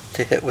wall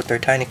to hit with their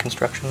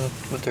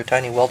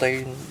tiny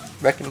welding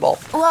wrecking ball.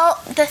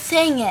 Well, the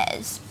thing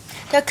is,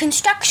 the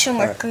construction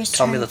All right, workers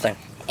tell me the thing.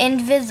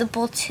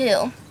 invisible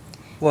too.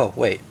 Whoa,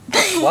 wait.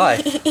 Why?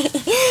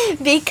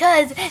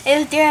 Because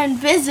if they're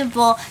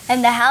invisible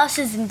and the house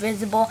is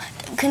invisible,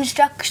 the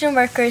construction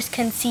workers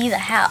can see the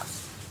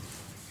house.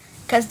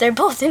 Because they're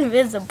both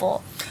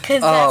invisible.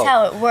 Because that's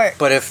how it works.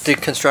 But if the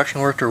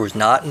construction worker was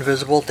not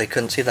invisible, they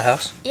couldn't see the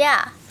house?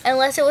 Yeah,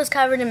 unless it was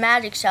covered in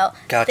magic shell.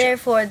 Gotcha.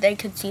 Therefore, they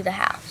could see the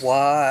house.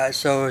 Why?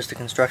 So is the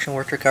construction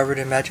worker covered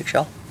in magic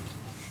shell?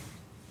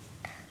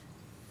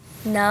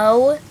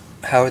 No.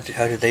 How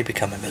did they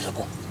become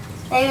invisible?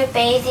 They were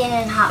bathing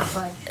in hot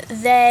fudge.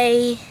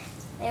 They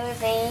were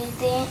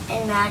bathing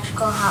in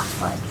magical hot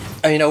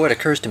fudge. You know what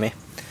occurs to me?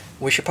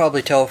 We should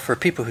probably tell for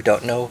people who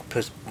don't know,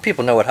 because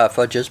people know what hot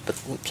fudge is, but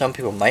some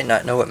people might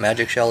not know what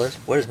magic shell is.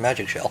 What is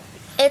magic shell?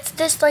 It's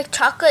this like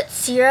chocolate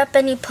syrup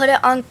and you put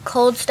it on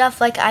cold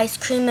stuff like ice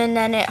cream and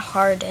then it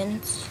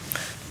hardens.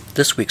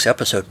 This week's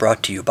episode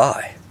brought to you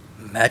by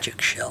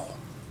Magic Shell.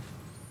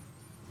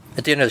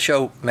 At the end of the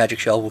show, Magic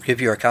Shell will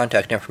give you our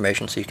contact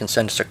information so you can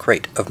send us a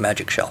crate of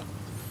Magic Shell.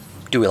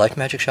 Do we like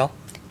Magic Shell?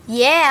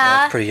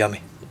 Yeah. It's pretty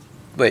yummy.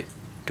 Wait,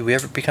 do we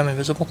ever become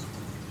invisible?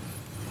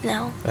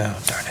 No.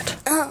 Oh, darn it.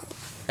 Oh.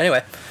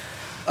 Anyway,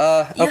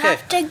 You okay.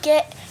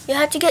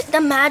 have to get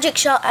the magic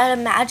shell at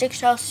a magic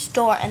shell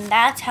store, and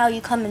that's how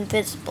you come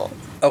invisible.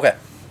 Okay,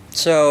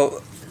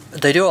 so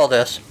they do all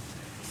this.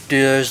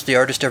 Does the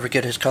artist ever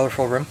get his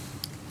colorful room?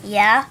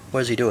 Yeah.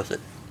 What does he do with it?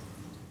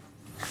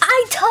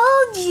 I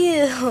told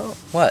you.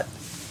 What?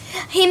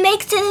 He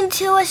makes it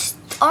into a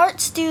art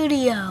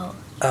studio.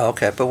 Oh,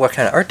 okay, but what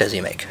kind of art does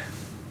he make?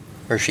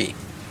 Or she?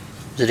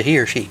 Is it a he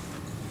or she?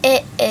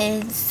 It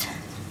is.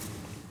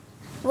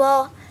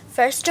 Well,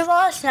 first of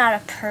all, it's not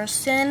a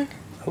person.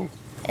 Oh,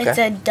 It's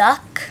okay. a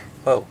duck.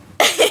 Oh.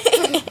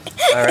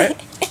 All right.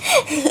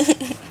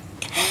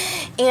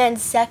 And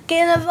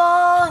second of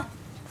all,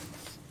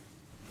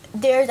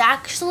 there's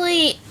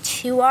actually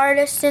 2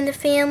 artists in the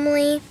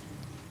family.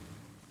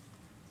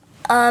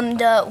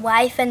 The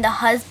wife and the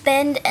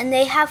husband, and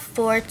they have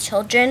 4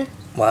 children.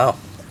 Wow.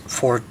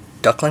 4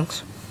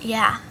 ducklings?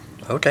 Yeah.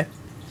 Okay.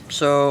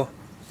 So,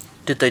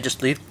 did they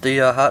just leave the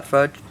hot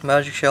fudge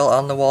magic shell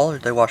on the wall, or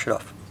did they wash it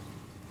off?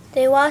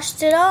 They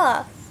washed it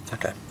off.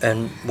 Okay.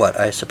 And what,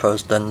 I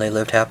suppose then they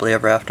lived happily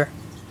ever after?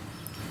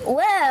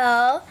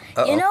 Well,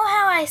 Uh-oh. you know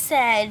how I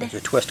said There's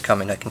a twist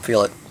coming, I can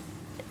feel it.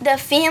 the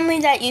family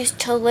that used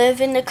to live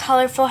in the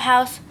colorful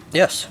house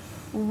Yes.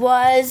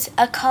 was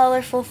a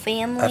colorful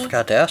family? I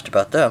forgot to ask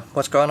about them.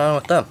 What's going on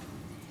with them?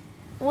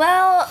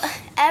 Well,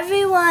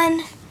 everyone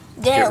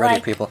Get didn't ready,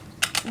 like people.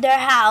 their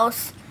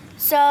house,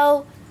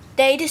 so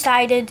they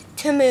decided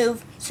to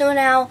move. So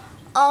now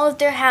all of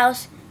their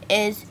house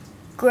is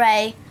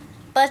gray.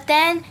 But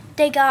then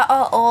they got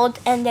all old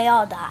and they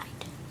all died.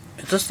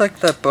 Is this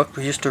like that book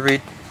we used to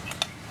read?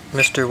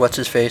 Mr.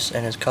 What's-His-Face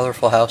and His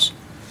Colorful House?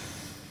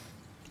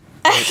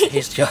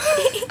 He's young.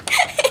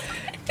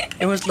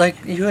 It was like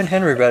you and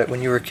Henry read it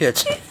when you were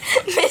kids.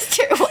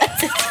 Mr.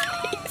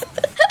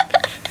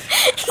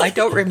 What's-His-Face. I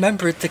don't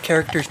remember the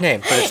character's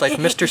name, but it's like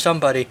Mr.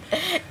 Somebody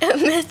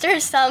Mr.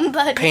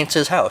 Somebody. paints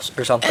his house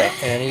or something.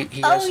 And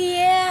he has, Oh,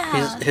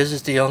 yeah. his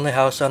is the only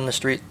house on the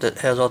street that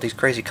has all these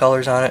crazy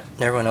colors on it,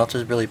 and everyone else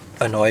is really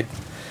annoyed.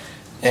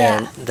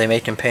 And they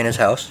make him paint his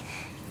house.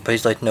 But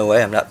he's like, no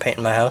way, I'm not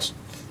painting my house.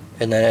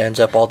 And then it ends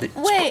up all the...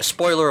 Wait.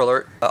 Spoiler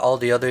alert, all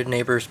the other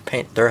neighbors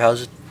paint their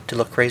houses to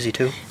look crazy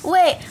too.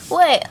 Wait.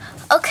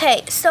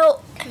 Okay,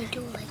 so Can we do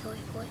a Lego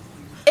boy?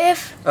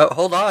 if... Oh,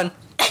 hold on.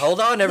 Hold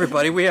on,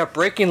 everybody. We have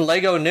breaking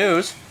Lego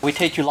news. We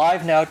take you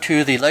live now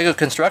to the Lego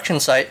construction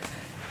site.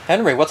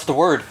 Henry, what's the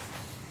word?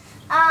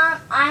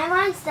 I'm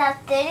on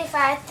step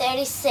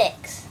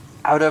 3536.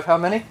 Out of how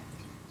many?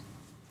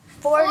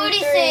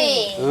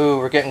 43. Ooh,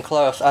 we're getting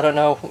close. I don't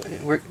know.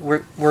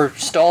 We're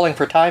stalling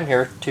for time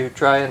here to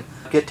try and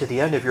get to the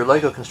end of your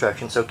Lego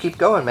construction. So keep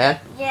going, man.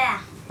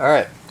 Yeah. All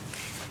right.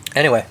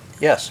 Anyway,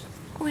 yes.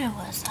 Where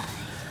was I?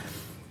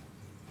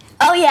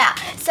 Oh, yeah.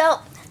 So,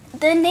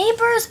 the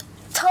neighbors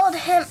told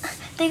him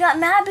they got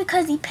mad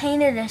because he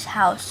painted his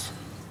house.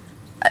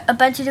 A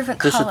bunch of different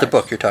colors. This is the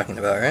book you're talking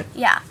about, right?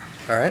 Yeah.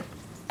 All right.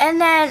 And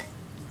then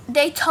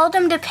they told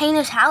him to paint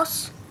his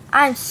house.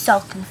 I'm so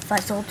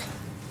confuzzled.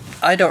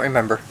 I don't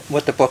remember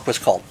what the book was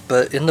called,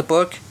 but in the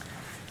book,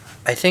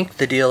 I think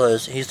the deal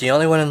is he's the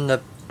only one in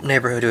the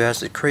neighborhood who has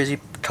the crazy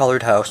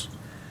colored house,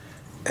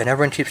 and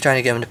everyone keeps trying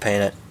to get him to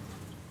paint it.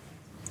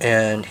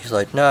 And he's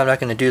like, no, I'm not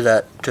going to do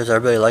that because I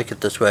really like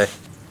it this way.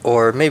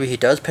 Or maybe he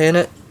does paint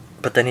it,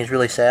 but then he's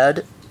really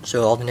sad,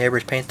 so all the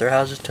neighbors paint their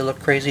houses to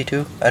look crazy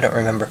too. I don't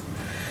remember.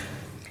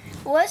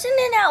 Wasn't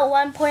it at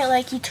one point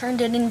like he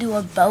turned it into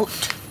a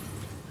boat?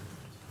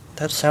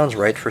 That sounds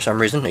right for some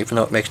reason, even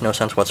though it makes no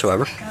sense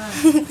whatsoever.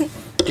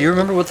 Do you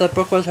remember what that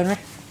book was, Henry?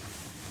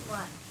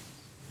 What?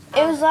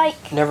 It was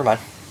like Never mind.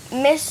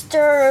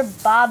 Mr.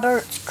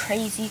 Bobbert's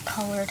crazy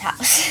colored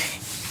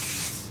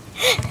house.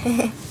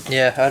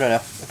 Yeah, I don't know.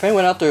 If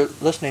anyone out there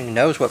listening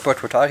knows what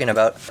book we're talking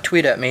about,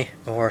 tweet at me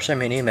or send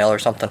me an email or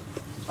something.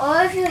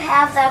 Or if you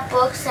have that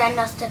book, send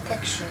us the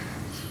picture.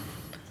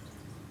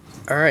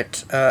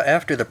 Alright,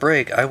 after the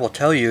break, I will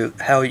tell you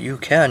how you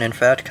can, in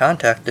fact,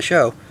 contact the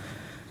show.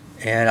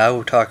 And I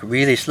will talk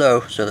really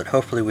slow so that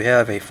hopefully we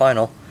have a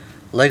final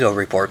Lego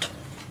report.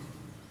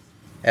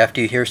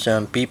 After you hear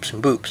some beeps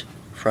and boops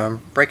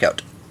from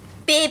Breakout.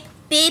 Beep,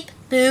 beep,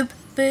 boop,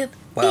 boop,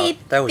 Wow,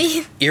 beep, that was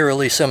beep.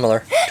 eerily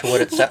similar to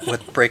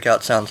what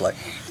Breakout sounds like.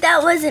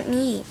 That wasn't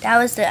me. That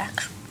was the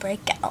actual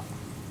Breakout.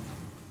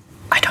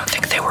 I don't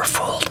think they were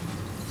fooled.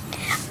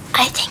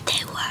 I think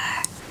they were.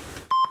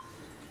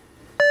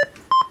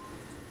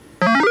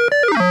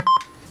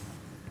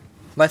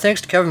 My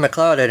thanks to Kevin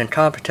MacLeod at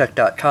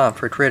Incompetech.com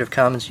for Creative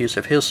Commons use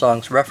of his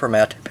songs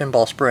Reformat,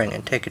 Pinball Spring,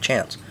 and Take a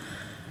Chance.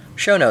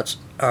 Show notes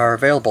are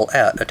available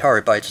at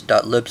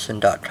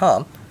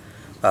ataribytes.libsyn.com.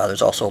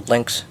 There's also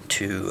links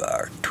to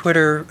our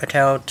Twitter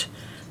account,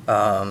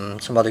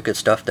 some other good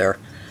stuff there.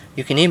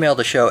 You can email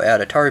the show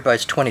at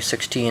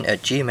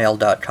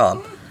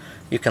ataribytes2016@gmail.com.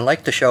 You can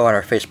like the show on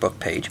our Facebook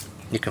page.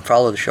 You can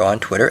follow the show on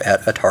Twitter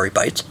at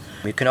AtariBytes.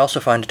 You can also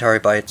find Atari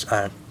Bytes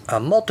on a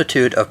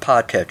multitude of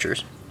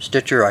podcatchers.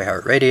 Stitcher,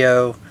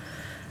 iHeartRadio,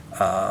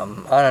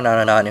 on and on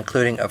and on,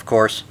 including, of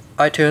course,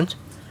 iTunes,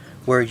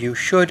 where you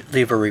should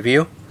leave a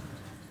review,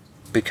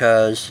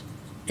 because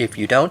if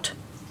you don't,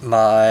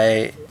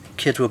 my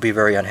kids will be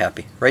very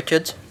unhappy. Right,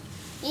 kids?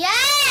 Yeah!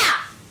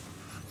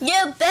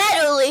 You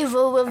better leave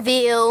a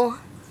review.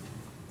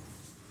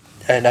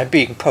 And I'm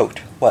being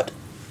poked. What?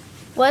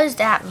 What does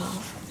that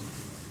mean?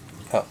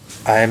 Oh,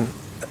 I'm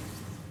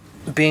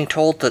being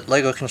told that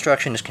Lego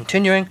construction is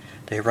continuing.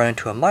 They run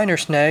into a minor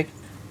snag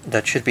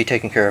that should be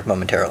taken care of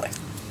momentarily.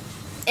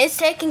 It's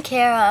taken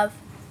care of.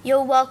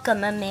 You're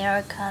welcome,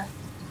 America.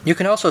 You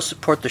can also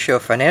support the show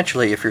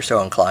financially if you're so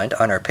inclined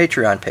on our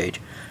Patreon page,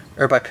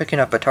 or by picking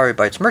up Atari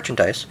Bytes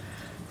merchandise,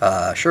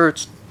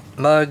 shirts,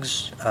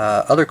 mugs,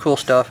 other cool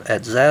stuff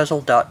at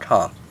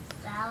Zazzle.com.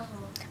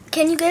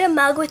 Can you get a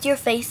mug with your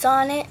face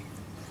on it?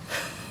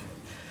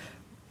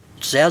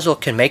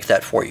 Zazzle can make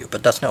that for you,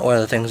 but that's not one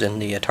of the things in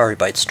the Atari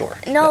Bytes store.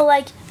 No,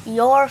 like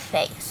your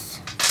face.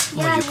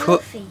 Well, you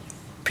could.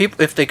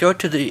 People, if they go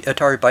to the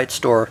Atari Bytes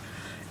store,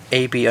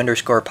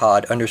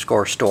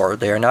 AB_pod_store,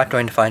 they are not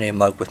going to find a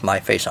mug with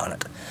my face on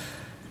it.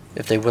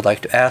 If they would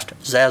like to ask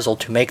Zazzle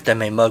to make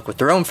them a mug with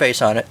their own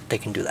face on it, they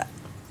can do that.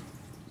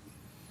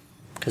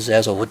 Because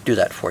Zazzle would do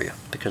that for you,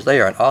 because they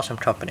are an awesome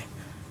company.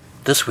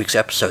 This week's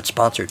episode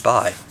sponsored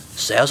by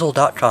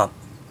Zazzle.com.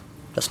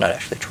 That's not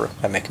actually true.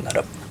 I'm making that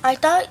up. I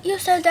thought you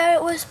said that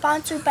it was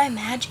sponsored by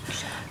Magic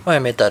Shop. Well, I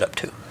made that up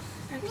too.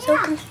 I'm so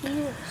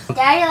confused.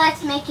 Daddy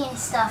likes making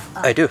stuff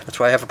up. I do. That's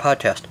why I have a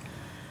podcast.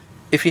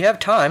 If you have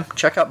time,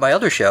 check out my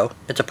other show.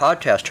 It's a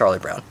podcast, Charlie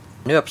Brown.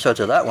 New episodes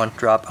of that one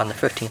drop on the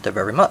 15th of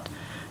every month,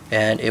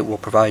 and it will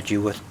provide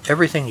you with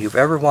everything you've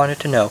ever wanted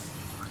to know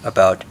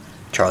about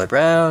Charlie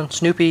Brown,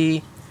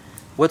 Snoopy,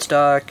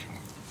 Woodstock,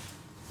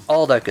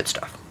 all that good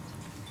stuff.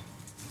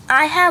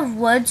 I have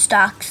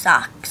Woodstock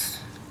socks.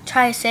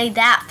 Try to say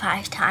that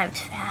 5 times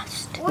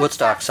fast.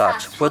 Woodstock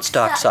socks,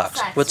 Woodstock socks,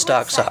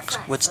 Woodstock socks,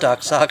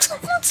 Woodstock socks,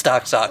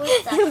 Woodstock socks.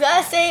 You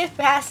gotta say it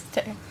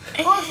faster.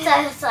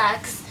 Woodstock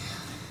socks.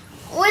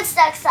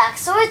 Woodstock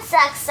socks.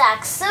 Woodstock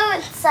socks.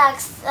 Woodstock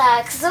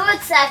socks.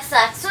 Woodstock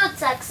socks.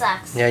 Woodstock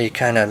socks. Yeah, you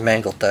kind of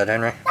mangled that,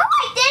 Henry. No,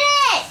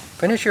 I didn't!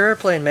 Finish your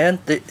airplane, man.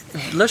 The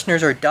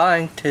listeners are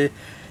dying to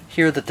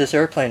hear that this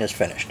airplane is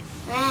finished.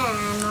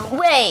 Man.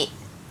 Wait.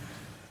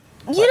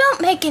 You don't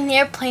make an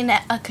airplane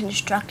at a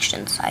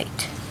construction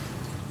site.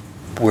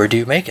 Where do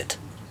you make it?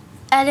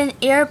 At an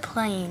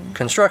airplane.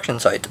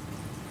 Construction site.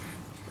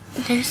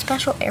 There's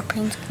special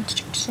airplanes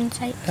construction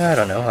site. I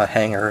don't know, a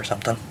hangar or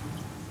something.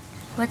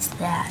 What's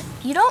that?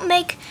 You don't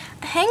make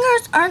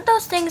hangers. Aren't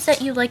those things that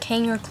you like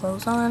hang your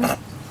clothes on?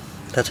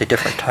 That's a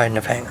different kind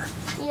of hangar.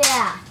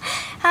 Yeah.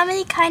 How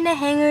many kind of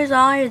hangers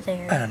are I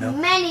there? don't know.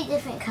 Many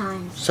different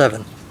kinds.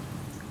 7.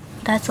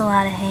 That's a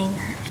lot of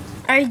hangers.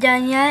 Are you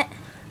done yet?